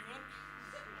heard anyone.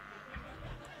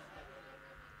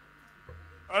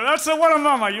 Oh, that's the one of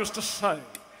Mama used to say.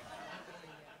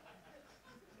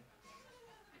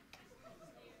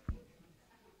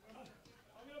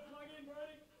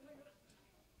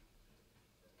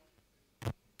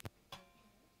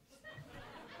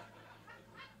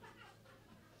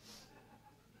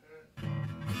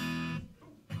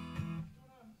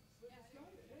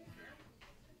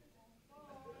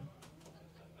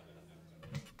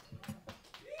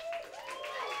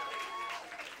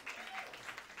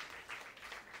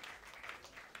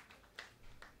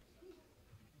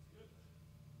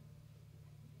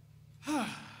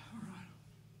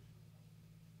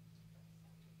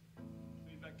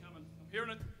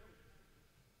 Hearing it.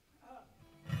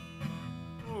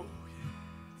 Oh,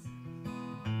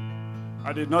 yeah.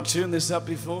 I did not tune this up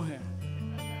beforehand.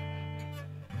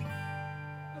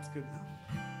 That's good enough.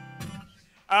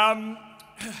 I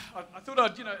thought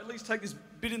I'd, at least take this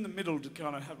bit in the middle to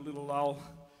kind of have a little lull,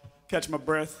 catch my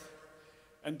breath,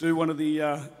 and do one of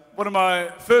my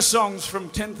first songs from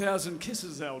 10,000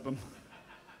 Kisses album.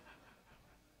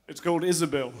 It's called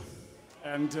Isabel,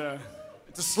 and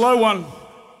it's a slow one.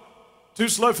 Too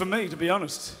slow for me, to be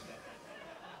honest.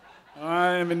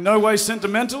 I am in no way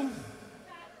sentimental.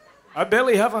 I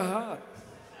barely have a heart.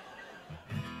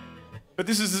 But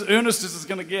this is as earnest as it's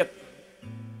going to get.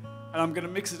 And I'm going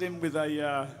to mix it in with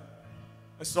a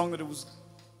song that it was...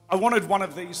 I wanted one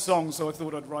of these songs, so I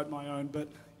thought I'd write my own, but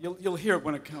you'll hear it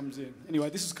when it comes in. Anyway,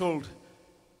 this is called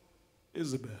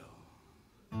Isabel.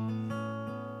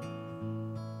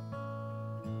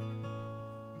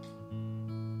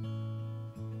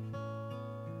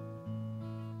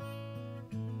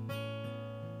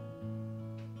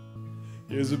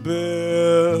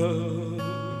 Isabel,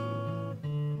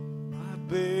 my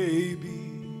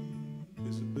baby,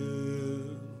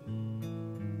 Isabel.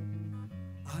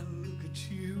 I look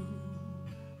at you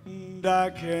and I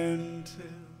can tell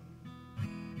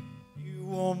you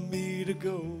want me to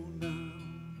go now,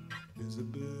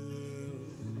 Isabel.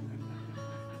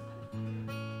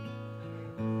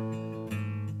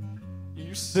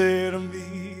 You say to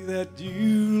me that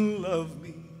you love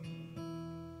me.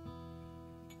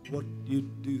 What you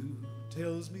do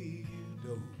tells me you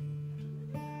don't.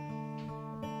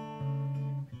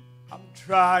 I'm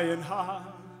trying hard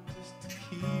just to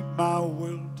keep my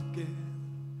world together,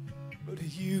 but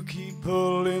you keep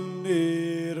pulling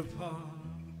it apart.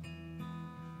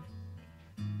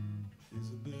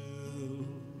 Isabel,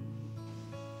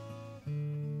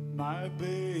 my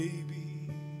baby,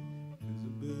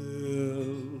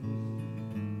 Isabel.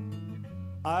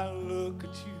 I look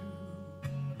at you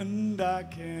and I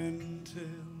can tell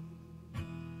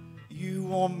you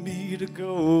want me to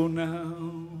go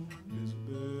now,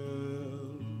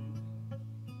 Isabel.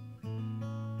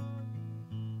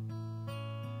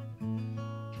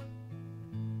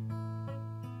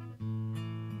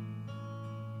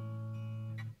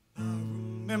 I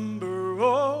remember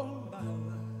all my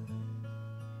life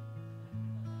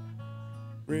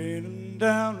raining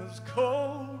down as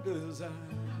cold as ice.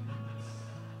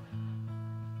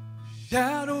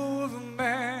 Shadow of a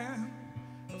man,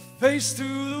 a face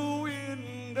through the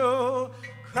window,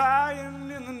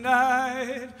 crying in the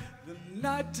night. The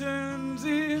night turns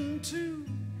into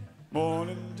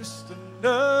morning, just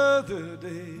another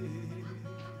day.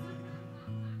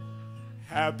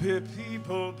 Happy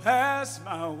people pass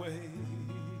my way.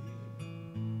 I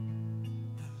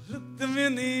look them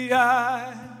in the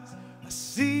eyes, I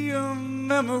see a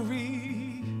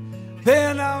memory.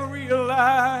 Then I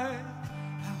realize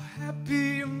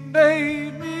happy you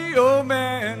made me, oh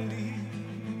Mandy.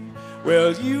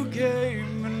 Well, you gave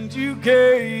and you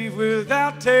gave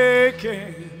without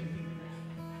taking,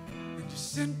 and you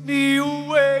sent me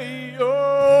away,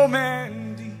 oh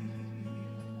Mandy.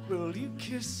 Well, you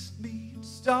kissed me and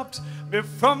stopped me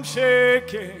from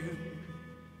shaking.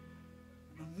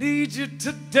 I need you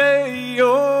today,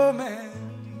 oh Mandy.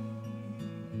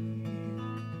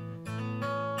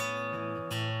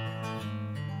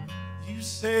 You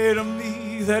say to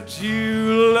me that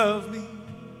you love me,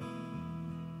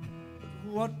 but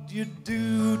what you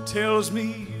do tells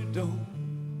me you don't.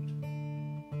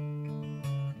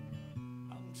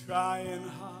 I'm trying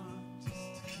hard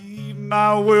just to keep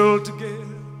my world together.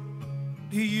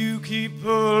 You keep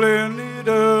pulling it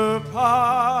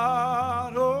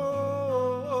apart.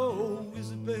 Oh,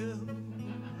 Isabel,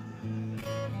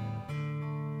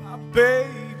 my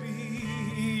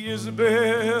baby,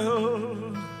 Isabel.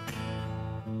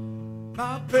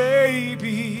 My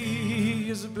baby,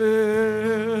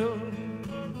 Isabel.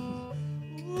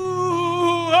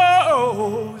 Ooh,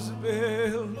 oh,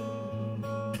 Isabel.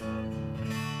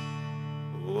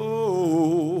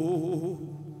 Oh,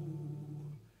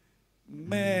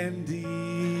 Mandy.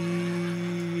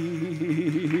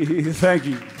 Thank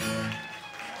you.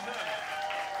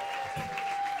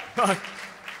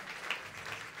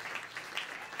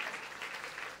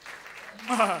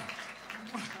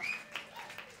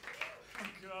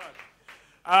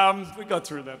 We got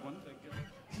through that one. Thank you.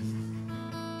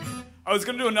 I was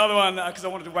going to do another one because I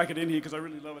wanted to whack it in here because I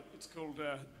really love it. It's called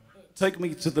Take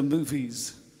Me to the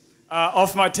Movies.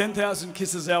 Off my 10,000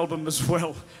 Kisses album as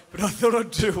well. But I thought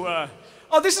I'd do... oh,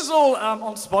 this is all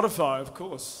on Spotify, of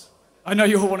course. I know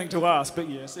you're wanting to ask, but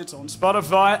yes, it's on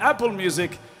Spotify, Apple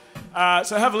Music.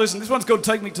 So have a listen. This one's called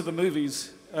Take Me to the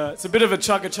Movies. It's a bit of a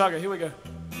chugga-chugga. Here we go.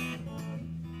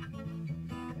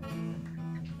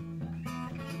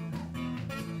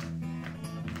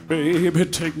 Baby,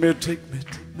 take me to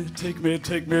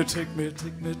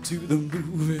the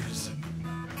movies.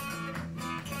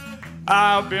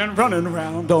 I've been running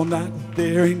around all night.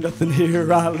 There ain't nothing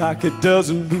here I like. It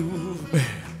doesn't move me.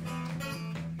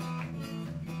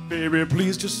 Baby,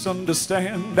 please just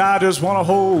understand. I just want to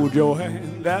hold your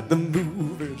hand at the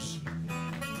movies.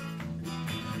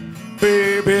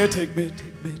 Baby, take me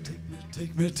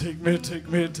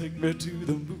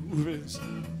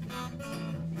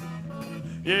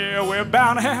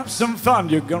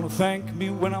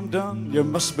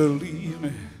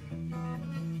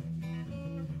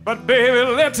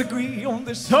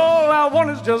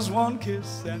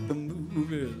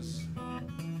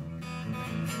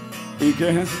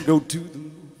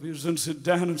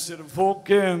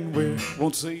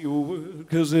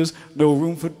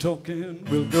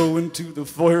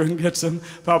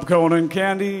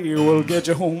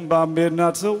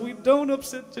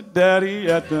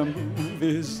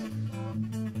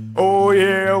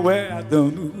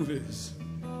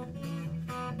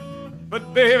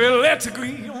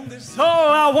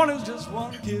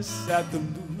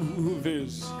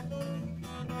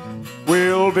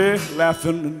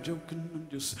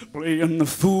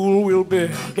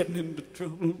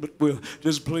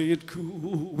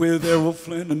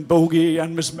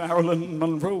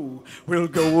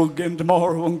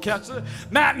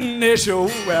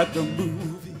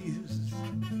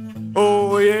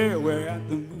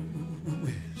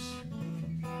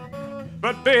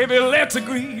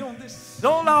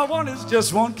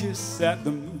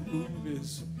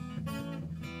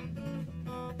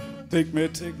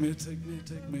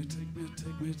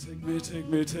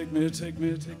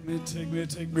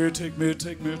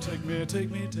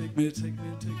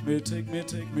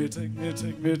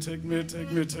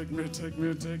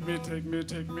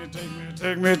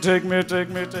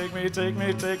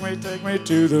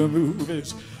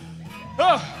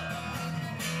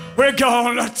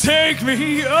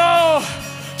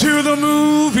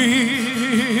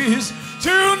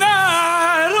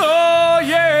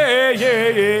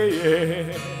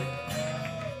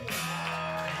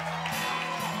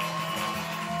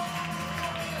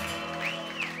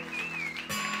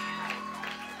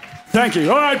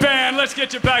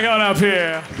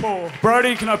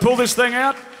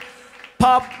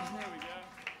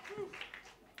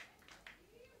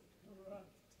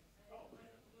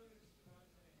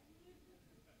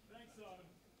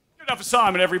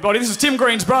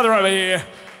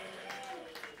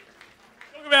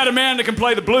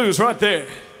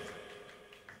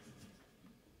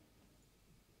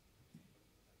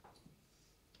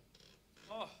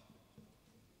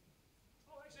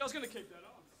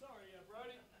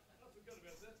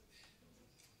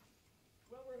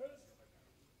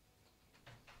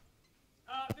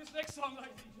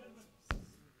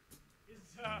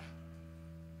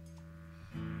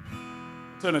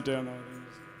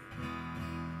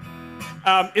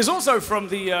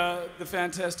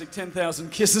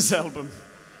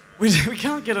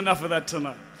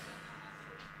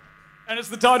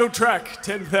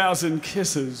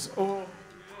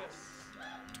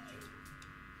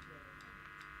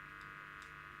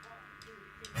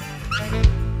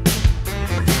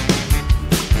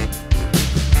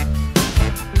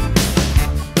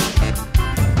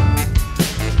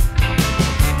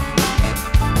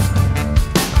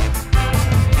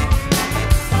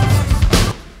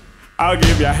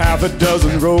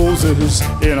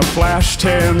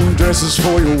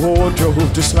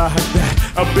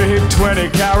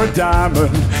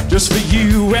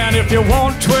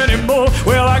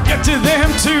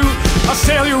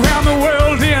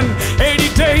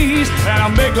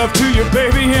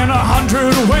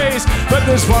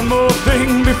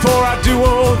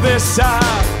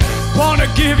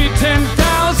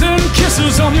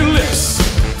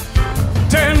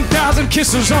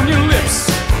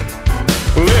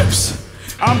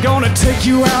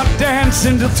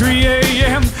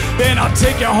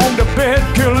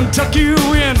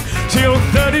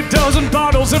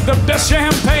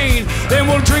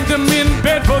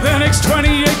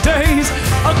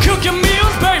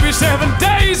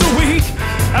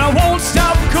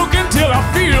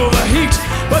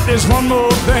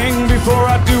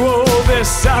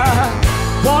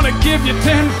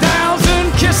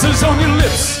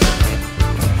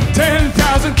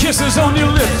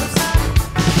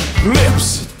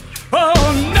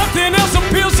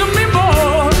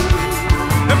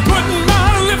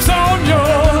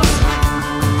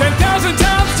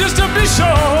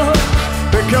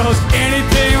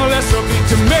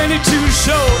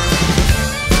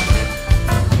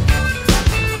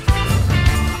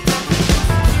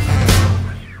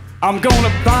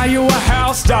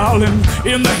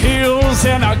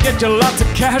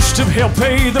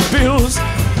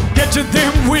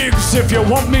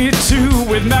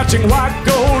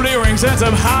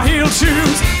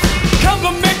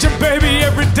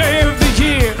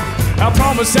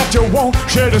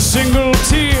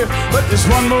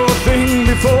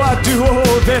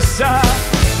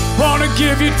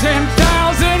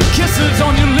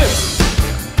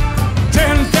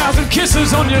 10,000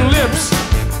 kisses on your lips.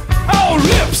 Oh,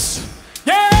 lips!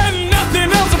 Yeah,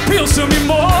 nothing else appeals to me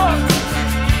more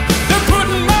than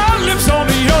putting my lips on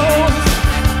yours.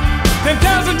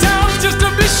 10,000 times just to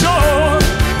be sure,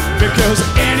 because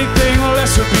anything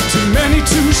less would be too many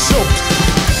too short.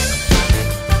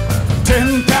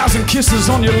 10,000 kisses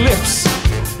on your lips.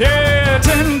 Yeah,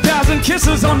 10,000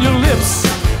 kisses on your lips.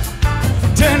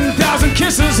 10,000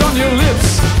 kisses on your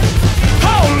lips.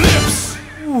 Oh, lips!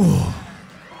 Ooh.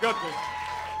 Got this.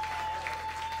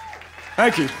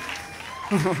 Thank you.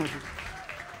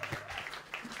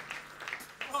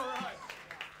 All right.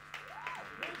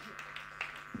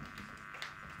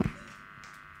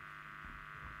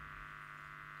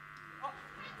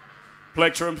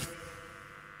 Plectrum.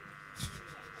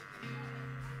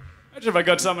 Imagine if I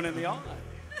got someone in the eye.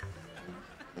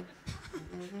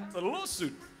 It's a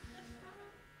lawsuit.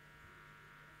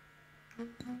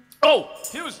 Oh,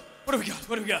 here was. What do we got?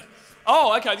 What do we got?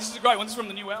 Oh, okay, this is a great one. This is from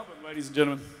the new album, ladies and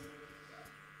gentlemen.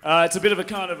 It's a bit of a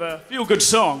kind of a feel-good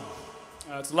song.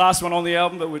 It's the last one on the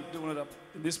album, but we're doing it up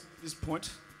in this point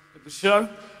of the show.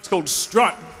 It's called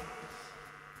Strut.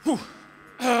 Whew.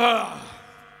 And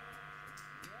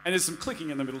there's some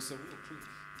clicking in the middle, so we'll click.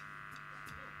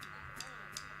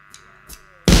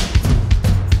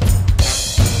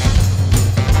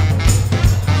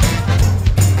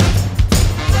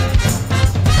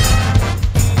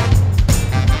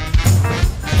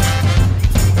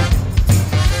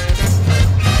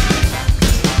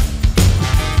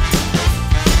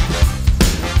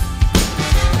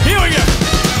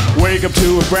 Wake up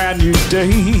to a brand new day.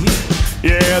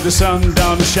 Yeah, the sun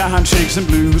done shine, shakes and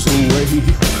blues away.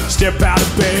 Step out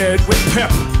of bed with pep.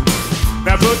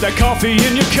 Now put that coffee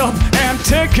in your cup and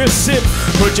take a sip.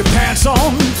 Put your pants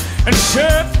on and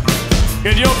shirt.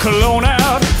 Get your cologne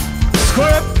out,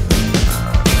 squirt.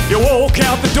 You walk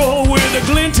out the door with a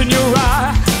glint in your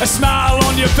eye, a smile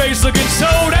on your face looking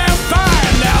so damn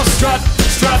fine. Now strut,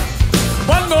 strut,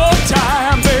 one more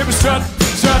time, baby, strut,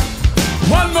 strut.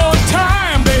 One more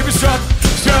time, baby, strut,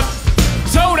 strut,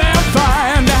 so damn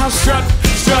fine. Now strut,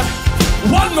 strut,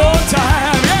 one more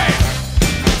time, yeah.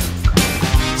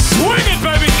 Swing it,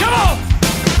 baby, come on.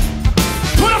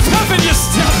 Put a pep in your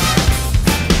step.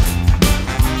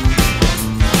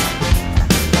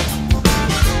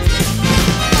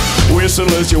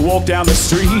 Whistle as you walk down the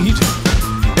street.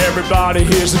 Everybody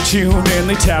hears the tune and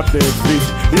they tap their feet.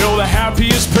 You're the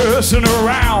happiest person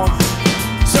around.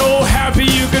 So happy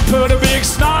you could put a big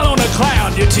smile on a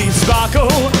clown. Your teeth sparkle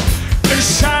and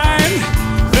shine,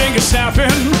 fingers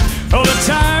snapping all the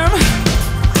time.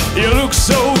 You look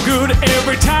so good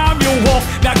every time you walk.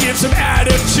 Now give some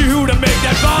attitude and make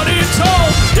that body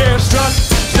tall. Yeah, strut,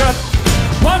 strut,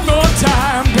 one more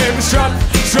time, baby, strut,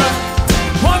 strut.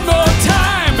 One more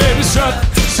time, baby, strut,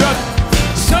 strut,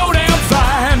 so damn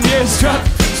fine. Yeah, strut,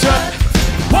 strut,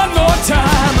 one more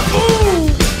time. Ooh.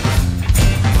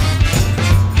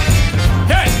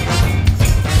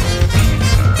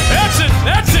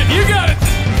 That's it, you got it.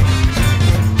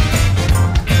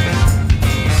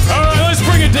 All right, let's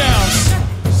bring it down.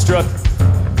 Strut.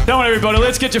 Come on, everybody,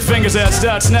 let's get your fingers out,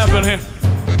 start snapping here.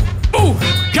 Ooh,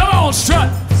 come on, strut,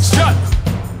 strut.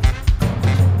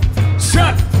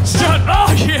 Strut, strut,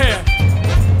 oh yeah.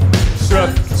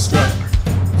 Strut, strut.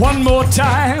 One more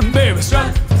time, baby,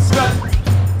 strut, strut.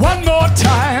 One more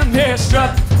time, yeah,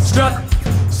 strut, strut.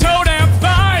 So damn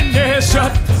fine, yeah,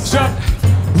 strut, strut.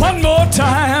 One more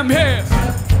time, yeah.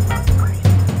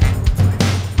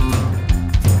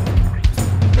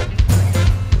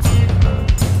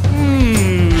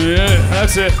 Yeah,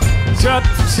 that's it. Strut,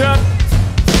 strut.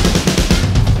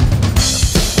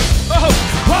 Oh,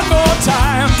 one more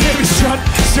time, baby, strut,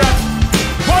 strut.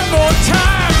 One more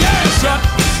time, yeah, strut,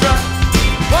 strut.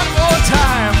 One more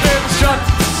time, baby, strut,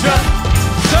 strut.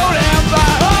 So damn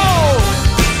fine. Oh,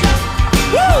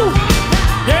 woo,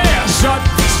 yeah, strut,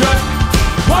 strut.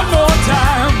 One more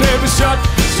time, baby, strut,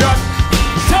 strut.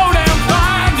 So damn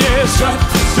fine, yeah, strut,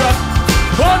 strut.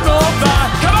 One more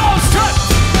time, come on, strut.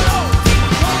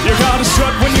 You gotta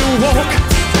strut when you walk.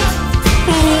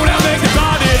 Ooh, now make the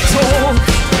body talk.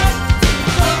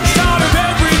 Start of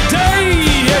every day,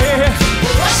 yeah.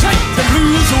 Shake the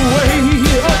blues away.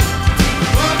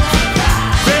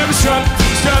 Baby, strut,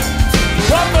 strut.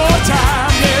 One more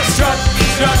time, yeah, strut,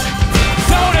 strut.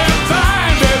 So damn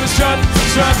fine, baby, strut,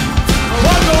 strut.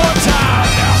 One more time,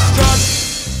 now strut.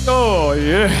 Oh,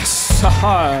 yes. Oh,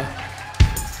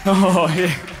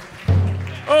 yeah.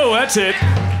 Oh, that's it.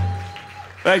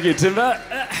 Thank you, Timber.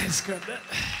 Let's grab that.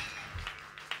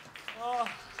 Oh,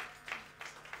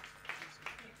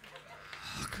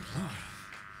 good Lord.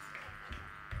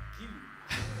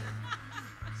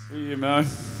 See you, man.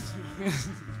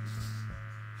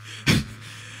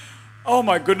 Oh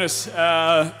my goodness.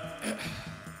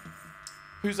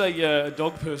 Who's a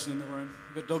dog person in the room?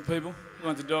 You got dog people? Who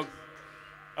wants a dog?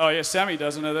 Oh yeah, Sammy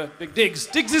doesn't know that. Big Diggs.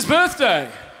 Diggs' birthday.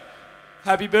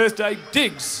 Happy birthday,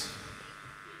 Diggs.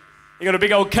 He got a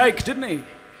big old cake, didn't he?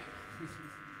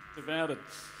 Devoured it.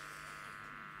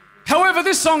 However,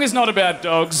 this song is not about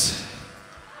dogs.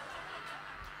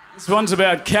 This one's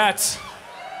about cats.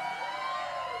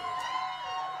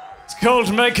 It's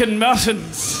called Making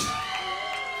Muffins.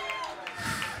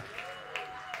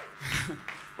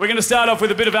 We're going to start off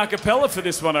with a bit of a cappella for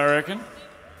this one, I reckon.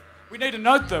 We need a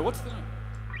note, though. What's the note?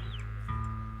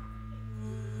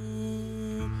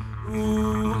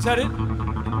 Ooh, is that it?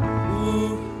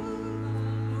 Ooh.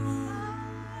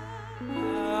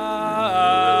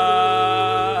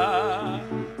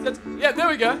 Yeah, there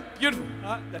we go. Beautiful.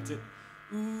 All right, that's it.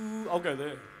 Ooh, I'll go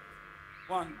there.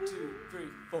 1, 2, 3,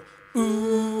 4.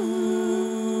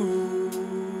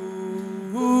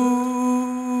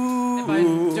 They're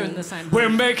both doing the same. We're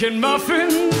making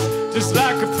muffins just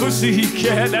like a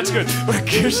pussycat. That's good. We're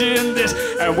pushing this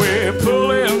and we're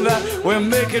pulling that. We're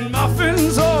making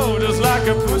muffins, oh, just like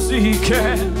a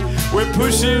pussycat. We're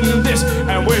pushing this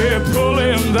and we're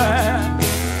pulling that.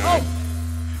 Oh,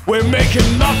 we're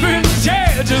making muffins,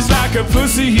 yeah, just like a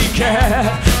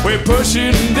pussycat. We're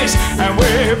pushing this and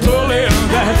we're pulling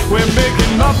that. We're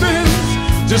making muffins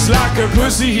just like a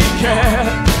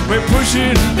pussycat. We're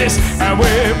pushing this and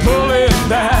we're pulling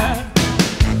that.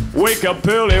 Wake up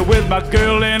early with my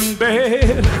girl in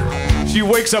bed. She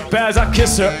wakes up as I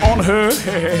kiss her on her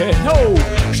head. Oh,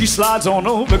 she slides on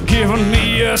over, giving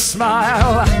me a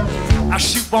smile. I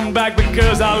shoot one back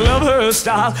because I love her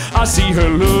style. I see her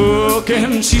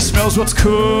looking, she smells what's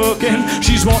cooking.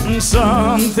 She's wanting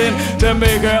something to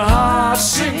make her heart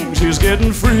sing. She's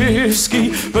getting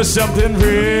frisky for something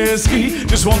risky.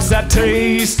 Just wants that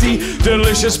tasty,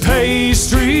 delicious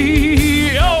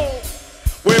pastry. Oh!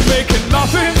 We're making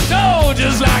muffins, oh,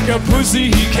 just like a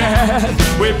pussycat.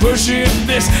 We're pushing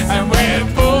this and we're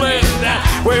pulling that.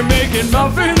 We're making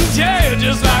muffins, yeah,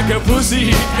 just like a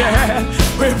pussycat.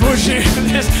 We're pushing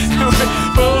this and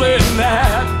we're pulling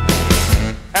that.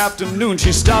 Afternoon,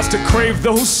 she starts to crave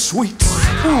those sweets.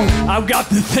 Ooh, I've got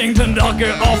the thing to knock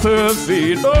her off her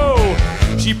feet.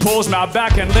 Oh, she pulls my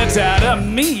back and lets out a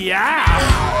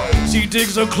meow. She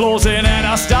digs her claws in and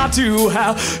I start to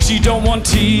howl. She don't want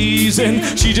teasing,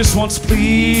 she just wants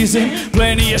pleasing.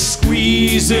 Plenty of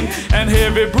squeezing and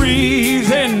heavy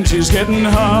breathing. She's getting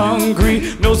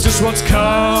hungry, knows just what's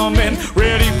coming.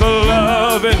 Ready for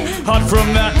loving, hot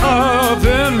from that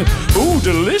oven. Ooh,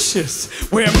 delicious.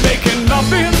 We're making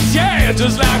muffins, yeah,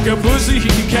 just like a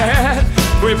pussycat.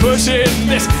 We're pushing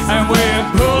this and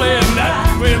we're pulling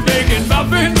that. We're making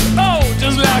muffins, oh,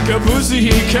 just like a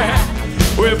pussycat.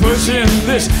 We're pushing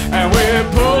this and we're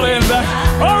pulling that.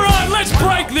 All right, let's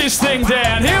break this thing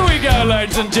down. Here we go,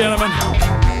 ladies and gentlemen.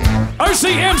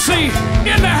 OCMC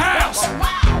in the house.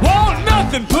 Want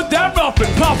nothing, put that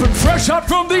muffin popping fresh out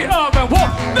from the oven.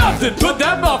 Want nothing, put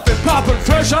that muffin popping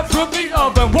fresh out from the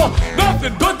oven. Want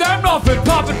nothing, put that muffin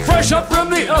popping fresh out from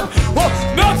the oven. Want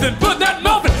nothing, put that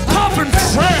muffin popping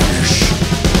fresh.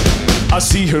 I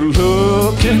see her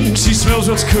looking, she smells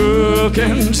what's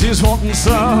cooking. She's wanting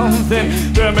something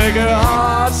to make her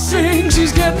heart sing.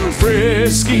 She's getting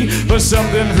frisky for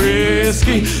something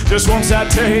risky. Just wants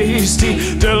that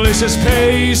tasty, delicious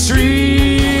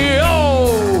pastry.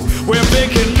 Oh, we're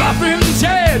making muffins,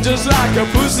 yeah, just like a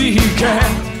pussycat.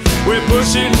 We're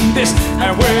pushing this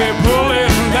and we're pulling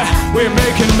that. We're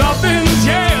making muffins,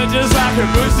 yeah, just like a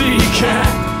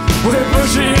pussycat. We're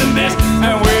pushing this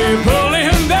and we're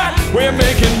pulling that. We're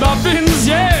making muffins,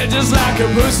 yeah, just like a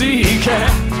pussycat.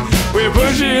 We're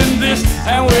pushing this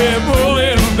and we're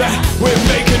pulling that. We're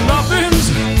making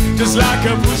muffins, just like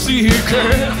a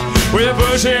pussycat. We're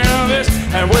pushing this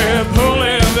and we're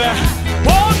pulling that.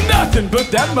 Want nothing but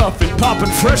that muffin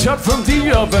popping fresh up from the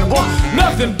oven. Want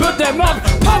nothing but that muffin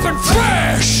popping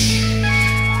fresh.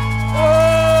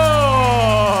 Oh.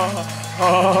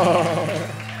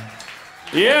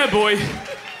 Yeah, boy.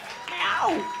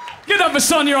 Get up for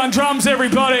Sonja on drums,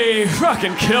 everybody.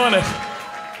 Fucking killing it.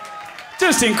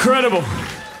 Just incredible.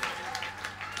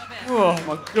 Oh,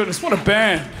 my goodness. What a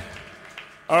band.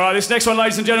 All right, this next one,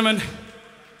 ladies and gentlemen,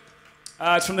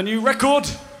 it's from the new record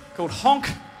called HONK.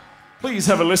 Please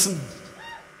have a listen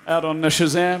out on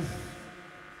Shazam.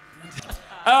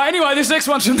 Anyway, this next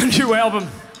one's from the new album.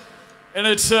 And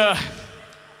it's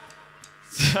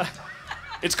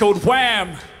called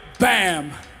Wham!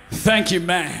 Bam! Thank you,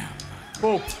 ma'am.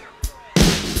 Whoa.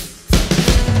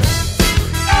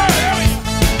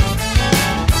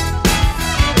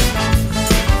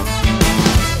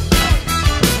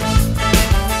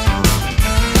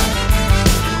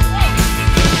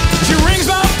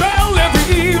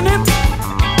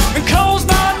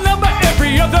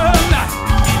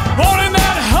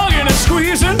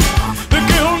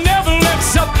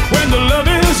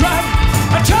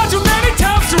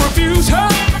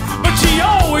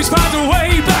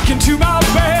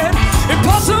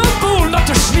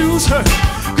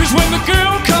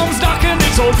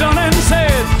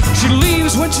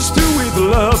 once she's through with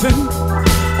loving,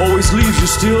 always leaves you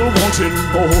still wanting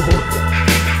more.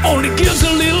 Only gives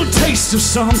a little taste of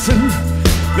something,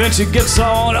 then she gets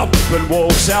on up and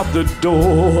walks out the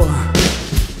door.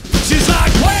 She's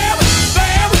like, wham,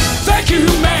 bam, thank you,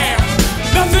 ma'am.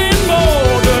 Nothing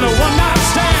more than a one-night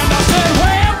stand. I said,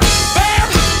 wham, bam,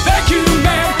 thank you,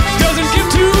 ma'am. Doesn't give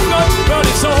too much, but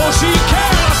it's all she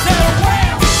can. I said,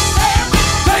 wham, bam,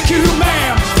 thank you,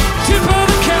 ma'am. Tip of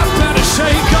the cap and a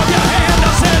shake of your hand.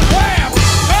 I said, wham,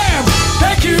 bam,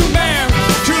 thank you, ma'am.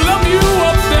 She'll love you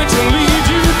up, then she'll leave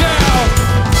you down.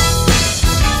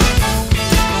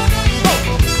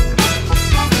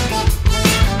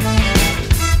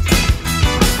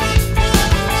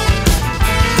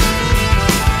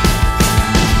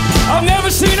 I've never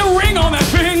seen a ring on that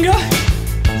finger.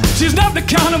 She's not the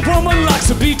kind of woman likes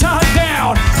to be tied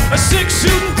down. A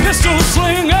six-shooting pistol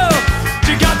slinger.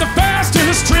 She got the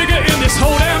fastest trigger in this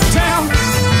whole damn town.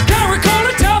 Can't recall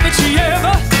a time that she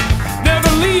ever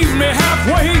never leave me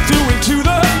halfway through into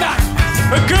the night.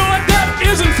 A girl like that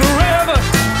isn't forever.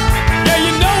 Yeah,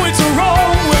 you know it's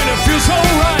wrong when it feels so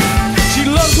right. She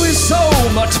loves with so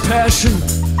much passion.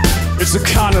 It's the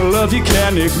kind of love you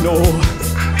can't ignore.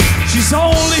 She's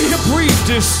only a brief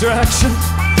distraction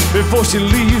before she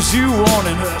leaves you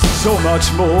wanting her so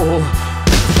much more.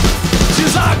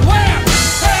 She's like, wham,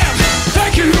 bam,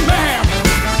 thank you, ma'am.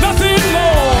 Nothing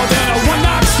more than a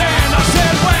one-night stand. I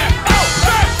said, wham, oh,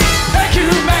 bam, thank you,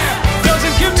 ma'am.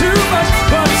 Doesn't give too much,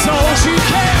 but it's all she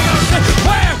can. I said,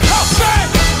 wham, oh, bam,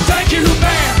 thank you,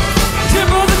 ma'am.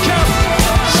 Tip of the cap,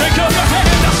 shake of the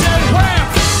hand. I said, wham,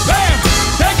 bam,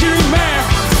 thank you, ma'am.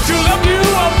 She'll love you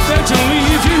up, then she'll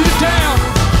leave you down.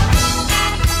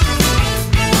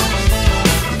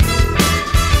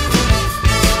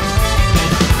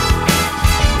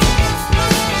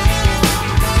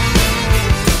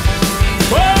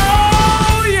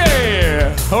 Oh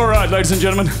yeah! All right, ladies and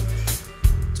gentlemen,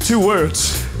 2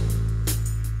 words.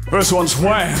 First one's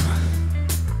wham.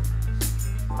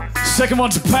 Second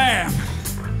one's bam.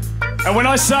 And when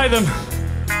I say them,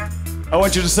 I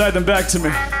want you to say them back to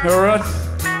me. All right?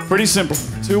 Pretty simple.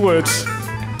 2 words.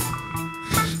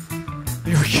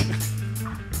 Here we go.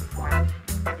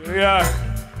 Here we go.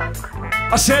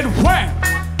 I said wham.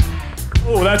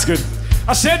 Oh, that's good.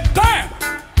 I said bam.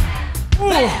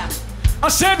 Ooh. I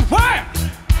said wham.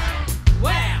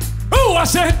 Wham. Ooh, I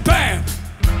said bam.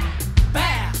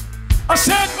 Bam. I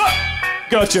said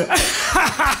gotcha.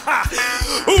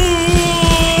 Ooh,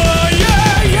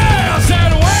 yeah, yeah. I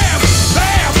said wham,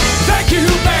 bam, thank you,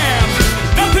 ma'am.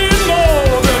 Nothing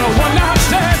more than a one-night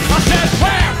stand. I said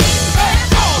wham, bam,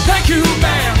 oh, thank you,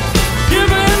 ma'am.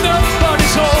 Giving up, but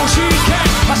it's all she can.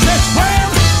 I said wham,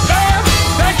 bam,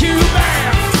 thank you,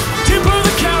 ma'am. Tip of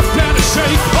the cap and a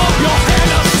shake of your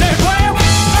hand. I said wham,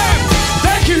 bam,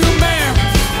 thank you, ma'am.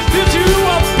 Lift you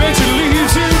up and she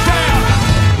leaves you down.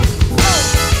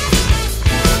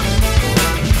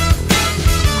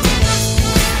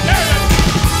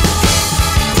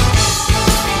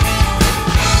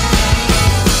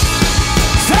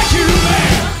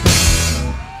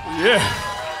 Yeah.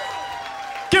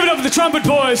 Give it up for the Trumpet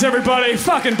boys, everybody.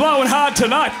 Fucking blowing hard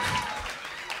tonight.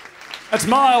 That's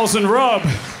Miles and Rob.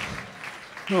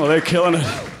 Oh, they're killing it.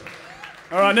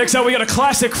 All right, next up we got a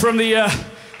classic from the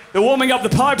Warming Up the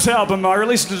Pipes album. I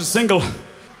released it as a single.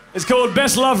 It's called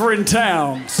Best Lover in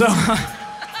Town. So...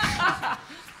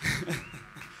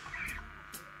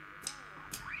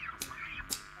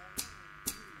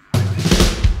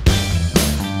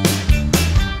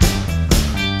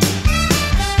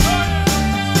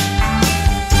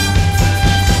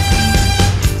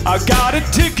 I got a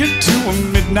ticket to a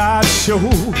midnight show.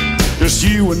 Just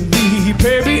you and me,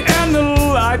 baby, and the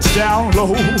lights down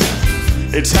low.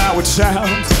 It's how it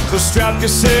sounds, so strap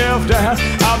yourself down.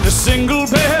 I'm the single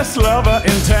best lover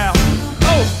in town.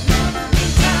 Oh!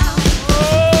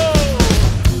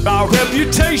 Oh! My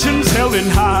reputation's held in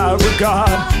high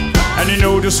regard, and you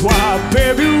know just why,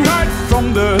 baby, right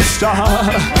from the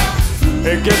start.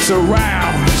 It gets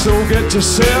around, so get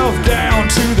yourself down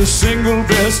to the single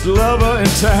best lover in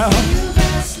town.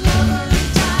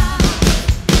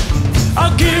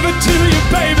 I'll give it to you,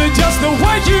 baby, just the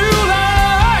way you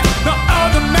like. No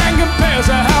other man compares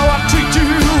to how I treat you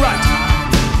right.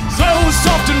 Slow,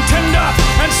 soft and tender,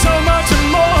 and so much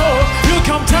more. You'll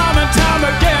come time and time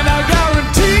again, I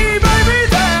guarantee, baby,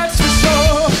 that's for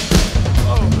sure.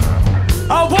 Oh.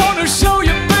 I wanna show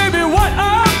you, baby, what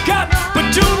I've got,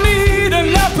 but you'll need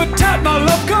an appetite. My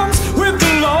love comes with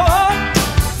the Lord.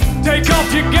 Take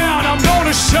off your gown, I'm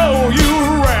gonna show you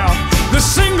around. The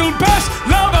single best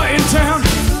lover in town.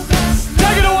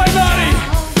 Take it away, buddy.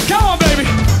 Come on, baby.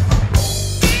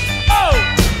 Oh.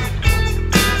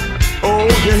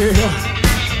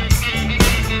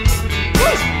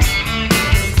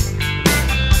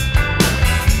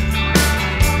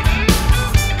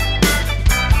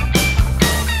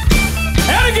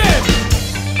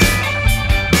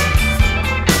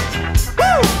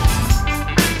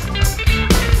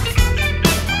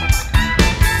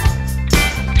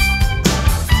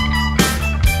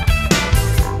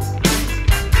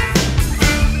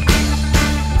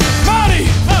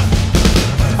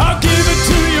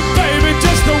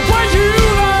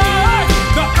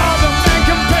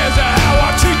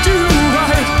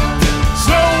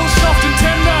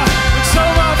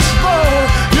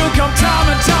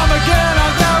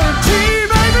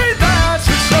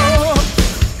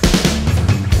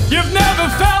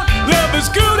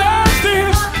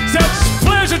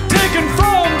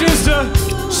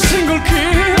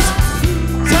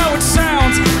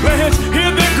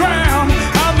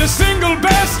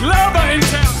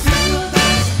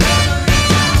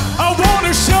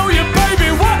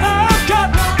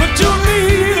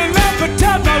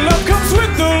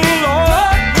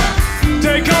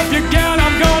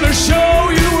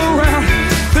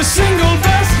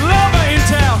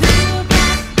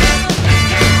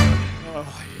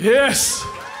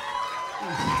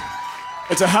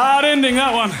 It's a hard ending,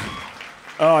 that one.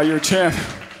 Oh, you're a champ.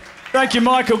 Thank you,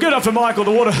 Michael. Get up for Michael,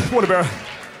 the water bearer.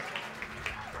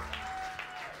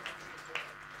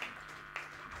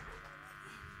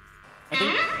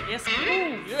 Yes.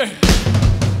 Yeah.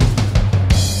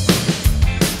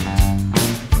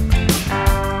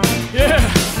 Yeah.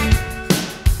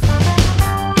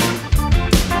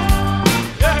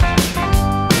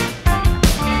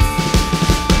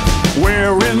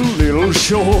 Wearing little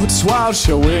shorts while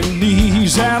showing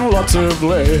knees and lots of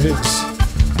legs.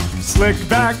 Slick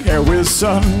back hair with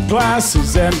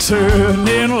sunglasses and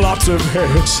turning lots of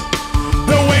heads.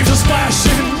 The waves are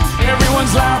splashing,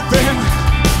 everyone's laughing,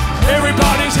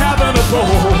 everybody's having a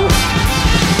ball.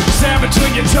 Sand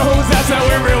between your toes, that's how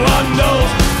everyone knows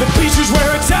the beach is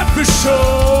where it's at for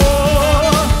sure.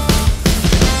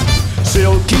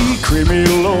 Silky, creamy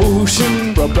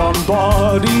lotion rubbed on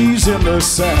bodies in the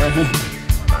sand.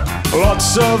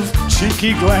 Lots of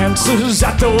cheeky glances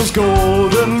at those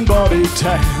golden body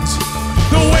tans.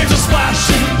 The waves are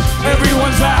splashing,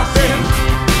 everyone's laughing,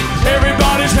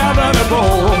 everybody's having a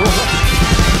ball.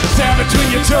 Sand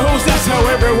between your toes, that's how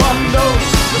everyone knows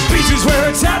the beach is where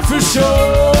it's at for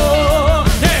sure.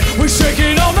 Yeah, we're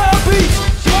shaking on the beach.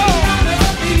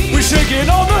 Oh. We're shaking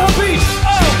on the beach.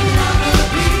 Oh.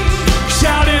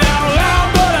 Shout it out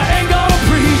loud, but I ain't gonna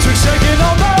preach. We're shaking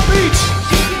on the beach.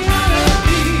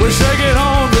 We're shaking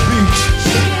on the beach.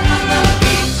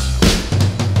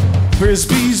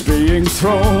 Frisbees being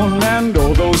thrown and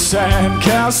all those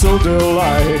sandcastle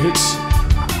delights.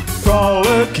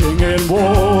 Frolicking in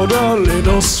water,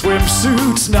 little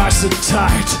swimsuits nice and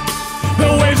tight.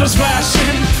 The waves are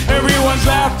splashing, everyone's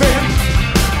laughing,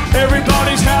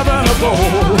 everybody's having a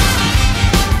ball.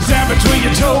 Sand between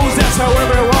your toes, that's how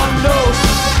everyone knows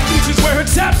beach is where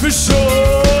it's at for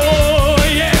sure.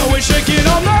 Yeah, we're shaking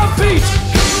on the beach.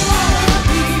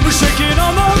 We're shaking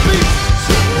on the beach.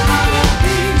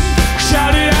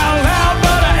 Shout it out loud,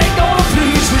 but I ain't gonna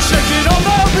please. We're shaking on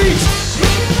the beach.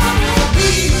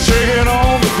 Shaking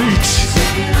on the beach.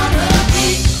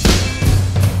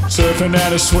 Surfing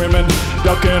and a swimming,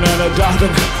 ducking and a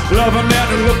diving, loving and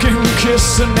a looking,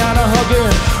 kissing and a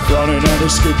hugging, running and a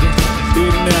skipping,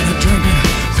 eating and a drinking,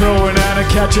 throwing and a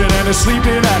catching and a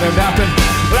sleeping and a napping,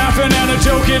 laughing and a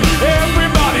joking.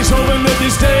 Everybody's hoping that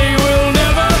this day will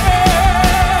never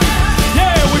end.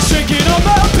 Yeah, we're shaking on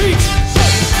the beach.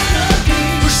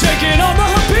 We're shaking on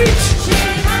the beach.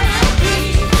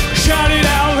 Shout it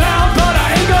out loud, but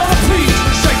I ain't gonna please.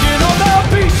 We're shaking on the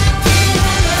beach.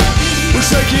 We're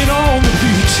shaking on the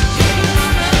beach.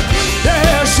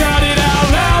 Yeah, shout it out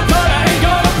loud, but I ain't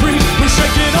gonna preach. We're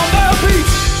shaking on the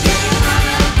beach.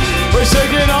 We're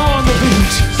shaking on the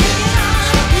beach.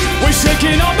 We're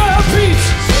shaking on the beach.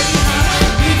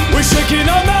 We're shaking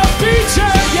on the beach.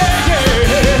 Yeah, yeah,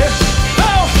 yeah.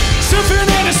 Oh, surfing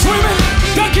and a swimming,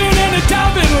 ducking and a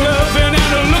diving, loving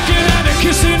and a looking and a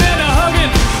kissing and a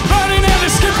hugging, running and a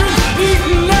skipping,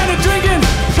 eating and a drinking,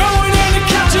 throwing and a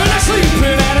catching and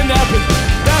sleeping and a napping,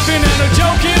 laughing and a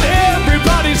joking.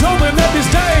 Everybody's hoping that this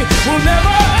day will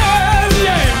never end.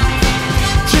 Yeah,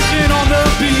 shaking on the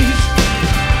beach.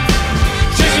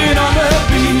 Shaking on the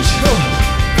beach. Oh.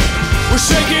 We're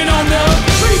shaking on the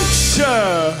beach.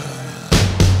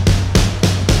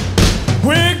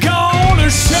 We're gonna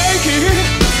shake it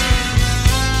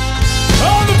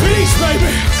on the beach,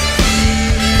 baby.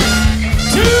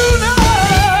 Tonight,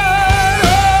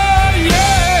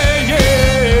 yeah, yeah.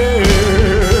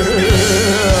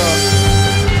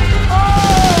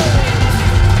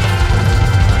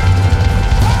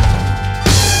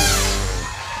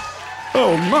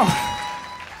 Oh, mama.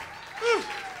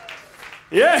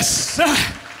 Yes!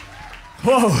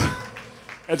 Whoa,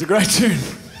 that's a great tune.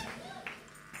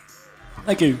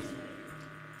 Thank you.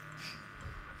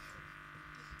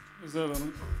 Is that on it?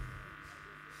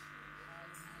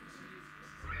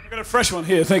 I got a fresh one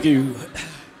here, thank you.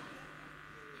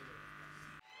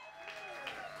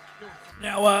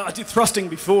 Now, I did thrusting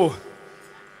before,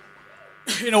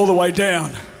 in all the way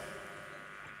down.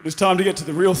 It was time to get to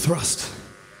the real thrust.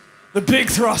 The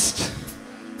big thrust.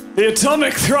 The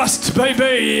atomic thrust,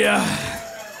 baby!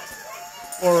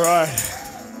 All right.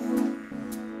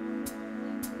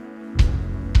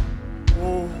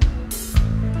 Whoa.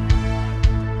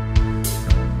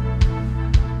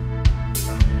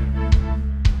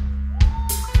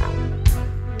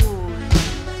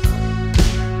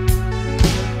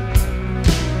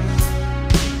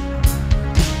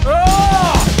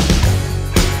 Oh!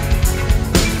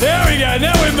 There we go,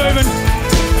 now we're moving.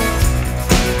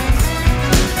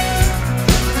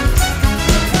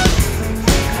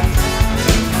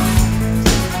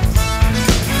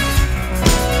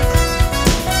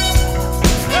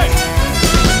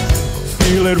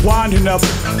 it winding up,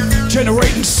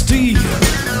 generating steam.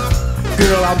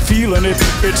 Girl, I'm feeling it,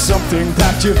 it's something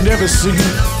that you've never seen.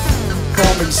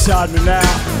 Come inside me now,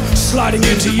 sliding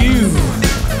into you.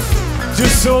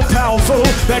 Just so powerful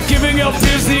that giving up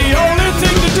is the only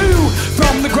thing to do.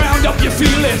 From the ground up you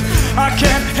feel it, I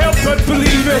can't help but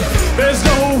believe it. There's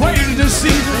no way to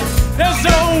deceive it, there's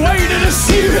no way to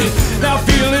deceive it. Now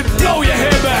feel it, blow your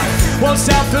hair back, won't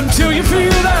stop until you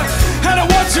feel that. And I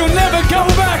want you'll never go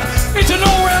back, it's an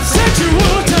all-round sensual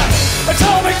attack.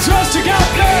 Atomic trust you got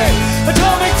me,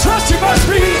 atomic trust you must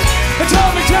be.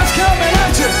 Atomic trust coming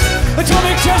at you,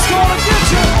 atomic trust gonna get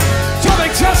you.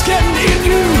 Atomic trust getting in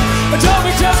you,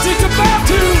 atomic trust is about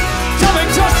to.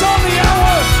 Atomic trust on the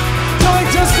hour, atomic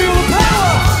trust feel the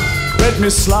power. Let me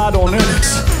slide on in it,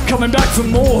 coming back for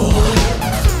more.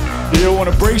 You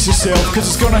wanna brace yourself, cause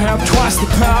it's gonna have twice the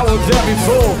power than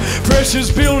before.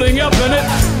 Pressure's building up and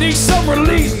it needs some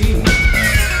relief.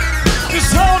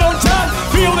 Just hold on tight,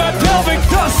 feel that pelvic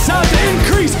thrust start to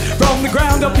increase. From the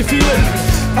ground up you feel it,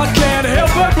 I can't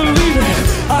help but believe it.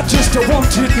 I just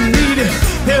want it and need it,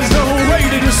 there's no way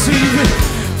to deceive it.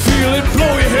 Feel it,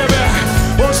 blow your hair back,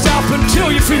 won't stop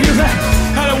until you feel that.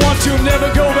 I don't want you to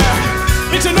never go back,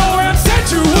 it's an all-round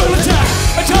sensual attack.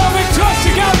 Atomic trust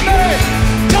you got me,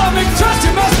 atomic trust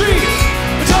it must be.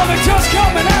 Atomic trust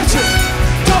coming at you,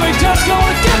 atomic trust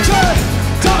gonna get you.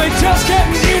 Atomic trust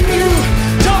getting in you,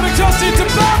 atomic trust it's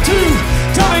about to.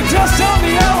 Atomic trust on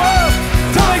the hour,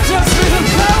 atomic trust feeling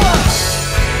power.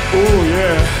 Oh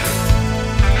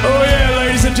yeah,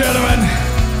 ladies and gentlemen,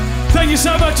 thank you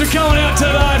so much for coming out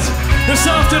tonight, this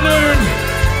afternoon.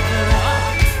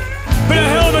 Been a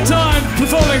hell of a time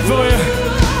performing for you.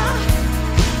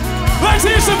 Let's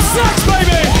hear some sax,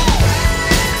 baby!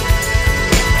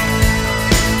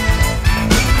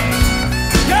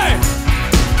 Yeah!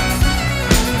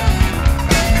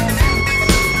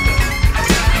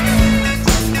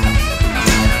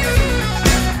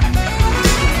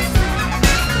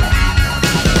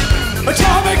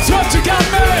 Atomic trust you got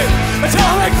me,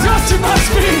 atomic trust you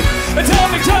must be.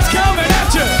 Atomic trust coming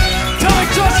at you, atomic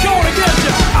trust gonna get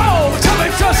you. Oh,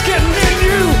 atomic trust getting in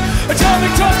you,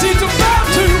 atomic trust is about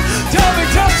to. Atomic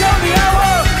trust on the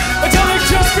hour, atomic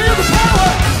trust feel the power.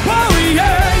 Oh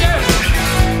yeah, yeah.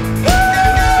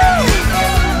 Woo!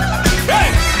 Hey!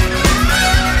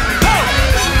 Oh!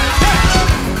 Hey!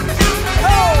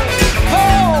 Oh!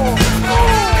 Oh!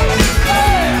 Oh!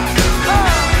 Hey!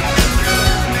 Oh!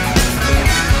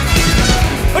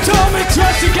 Atomic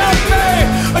trust you got me,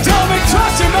 atomic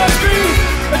trust you must be.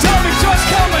 Atomic trust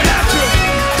coming at you,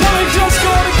 atomic trust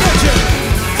gonna get you.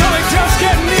 Atomic trust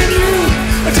getting in you,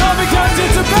 atomic trust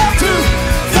it's about to.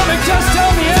 Atomic trust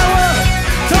on the hour,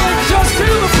 atomic trust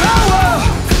feel the power.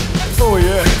 Oh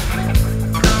yeah.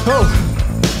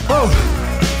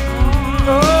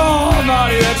 Oh,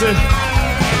 Marty, that's it.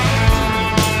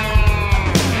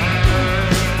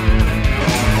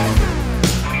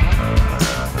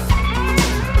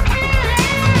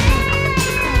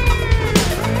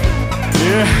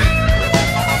 Yeah.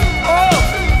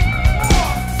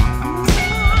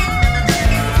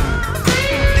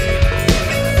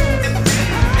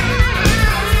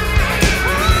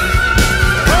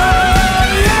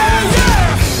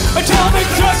 Atomic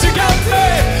trust you got me,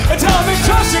 atomic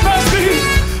trust you must be.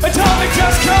 Atomic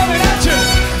trust coming at you,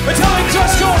 atomic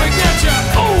trust gonna get you.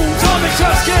 Oh, atomic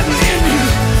trust getting in you,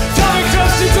 atomic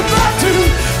trust is about to.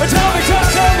 Atomic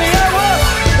trust on the hour,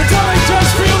 atomic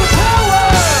trust feel the power.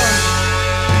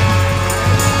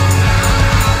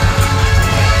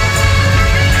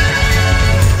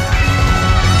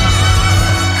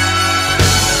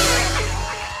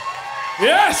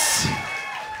 Yes,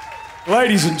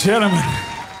 ladies and gentlemen.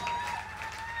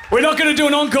 We're not going to do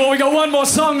an encore, we got one more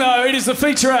song though. It is the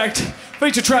feature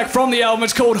track from the album,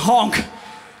 it's called HONK.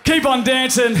 Keep on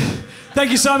dancing.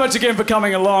 Thank you so much again for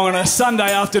coming along on a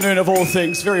Sunday afternoon of all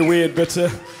things. Very weird, but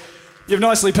you've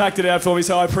nicely packed it out for me,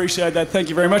 so I appreciate that. Thank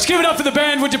you very much. Give it up for the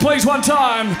band, would you please? 1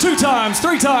 time, 2 times,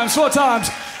 3 times, 4 times,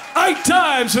 8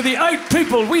 times for the 8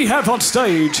 people we have on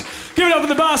stage. Give it up for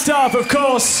the bar staff, of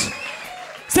course.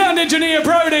 Sound engineer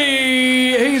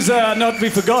Brodie, he's not to be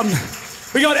forgotten.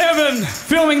 We got Evan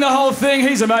filming the whole thing.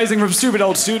 He's amazing from Stupid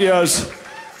Old Studios.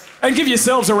 And give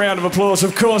yourselves a round of applause,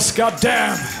 of course. God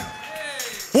damn.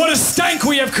 What a stank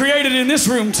we have created in this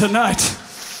room tonight.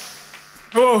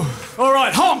 Oh, all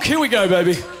right, HONK, here we go,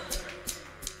 baby.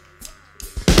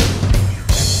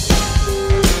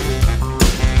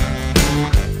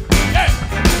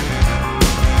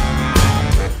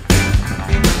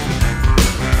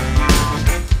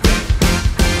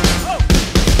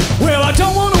 Well, I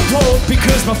don't want to walk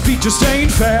because my feet just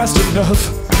ain't fast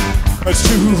enough. That's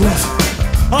too rough.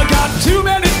 I got too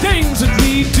many things that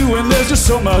need doing, there's just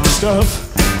so much stuff.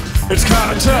 It's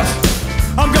kinda tough.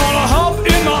 I'm gonna hop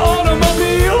in my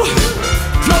automobile,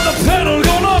 flip the pedal,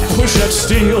 gonna push that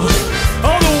steel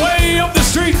all the way up the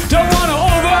street. Don't wanna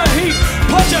overheat,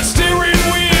 punch that steering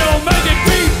wheel, make it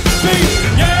beat, beat.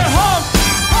 Yeah, honk,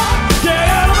 get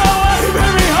out of my way,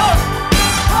 baby, honk.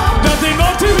 Nothing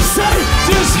more to say,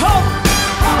 just honk.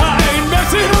 I ain't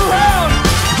messing around.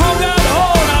 Honk that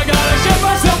horn, I gotta get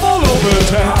myself all over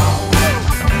town.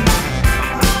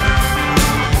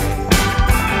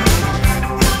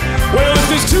 Well, if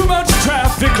there's too much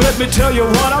traffic, let me tell you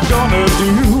what I'm gonna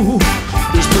do.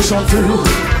 Just push on through,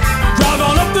 drive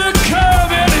on up the curb,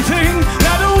 anything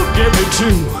that'll get me to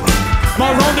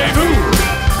my rendezvous.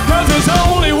 Cause there's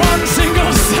only one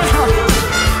single sound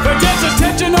that gets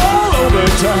attention all over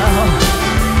town.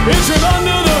 It's from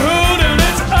under the hood and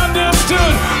it's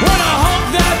understood. When I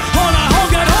honk that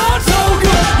horn so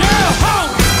good. Yeah,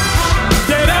 honk!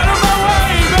 Get out of my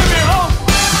way, baby, honk!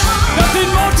 Nothing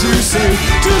more to say,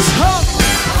 just honk!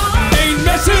 Ain't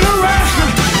messing around.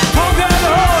 Honk that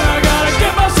horn, I gotta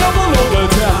get myself all over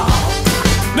town.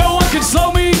 No one can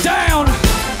slow me down.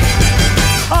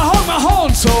 I honk my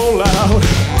horn so loud.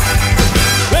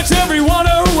 Let's everyone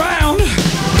around.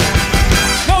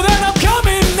 Know that I'm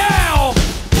coming now.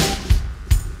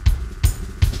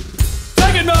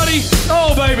 Take it, buddy.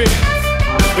 Oh, baby.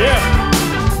 Yeah.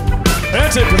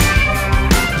 That's it.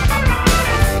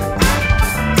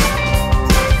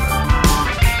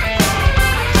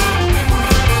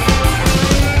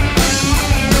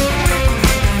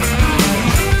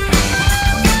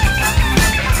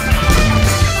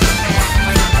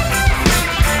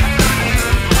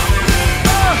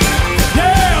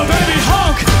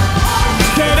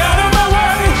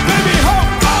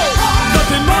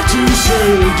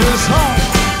 Just honk.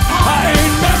 I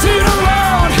ain't messing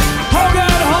around. Honk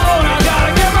that horn, I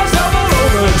gotta get myself all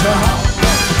over town.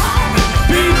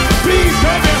 Beep, beep,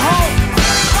 baby, honk.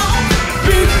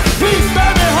 Beep, beep,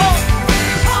 baby, honk.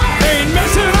 Ain't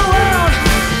messing around.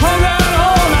 Honk that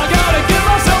horn, I gotta get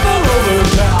myself all over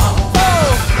town.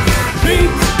 Oh, beep,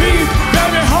 beep,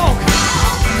 baby, honk.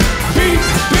 Beep,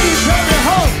 beep, baby,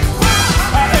 honk.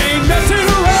 I ain't messing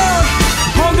around.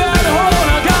 Honk that horn,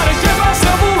 I gotta get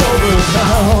myself all over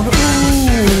town.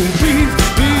 Ooh, beep,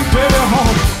 beep, baby,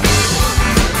 honk.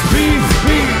 Beep,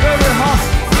 beep, baby, honk.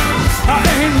 I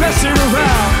ain't messing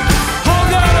around. Honk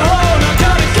that horn, I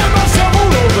gotta get myself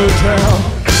all over town.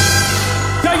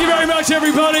 Thank you very much,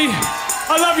 everybody.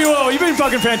 I love you all. You've been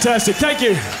fucking fantastic. Thank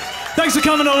you. Thanks for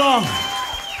coming along.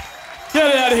 Get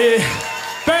it out of here.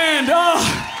 Band,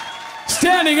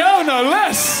 standing O, no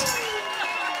less.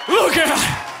 Look out.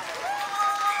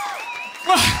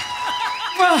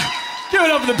 Give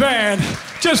it up for the band.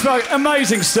 Just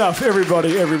amazing stuff,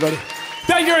 everybody, everybody.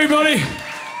 Thank you, everybody.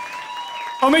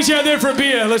 I'll meet you out there for a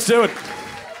beer. Let's do it.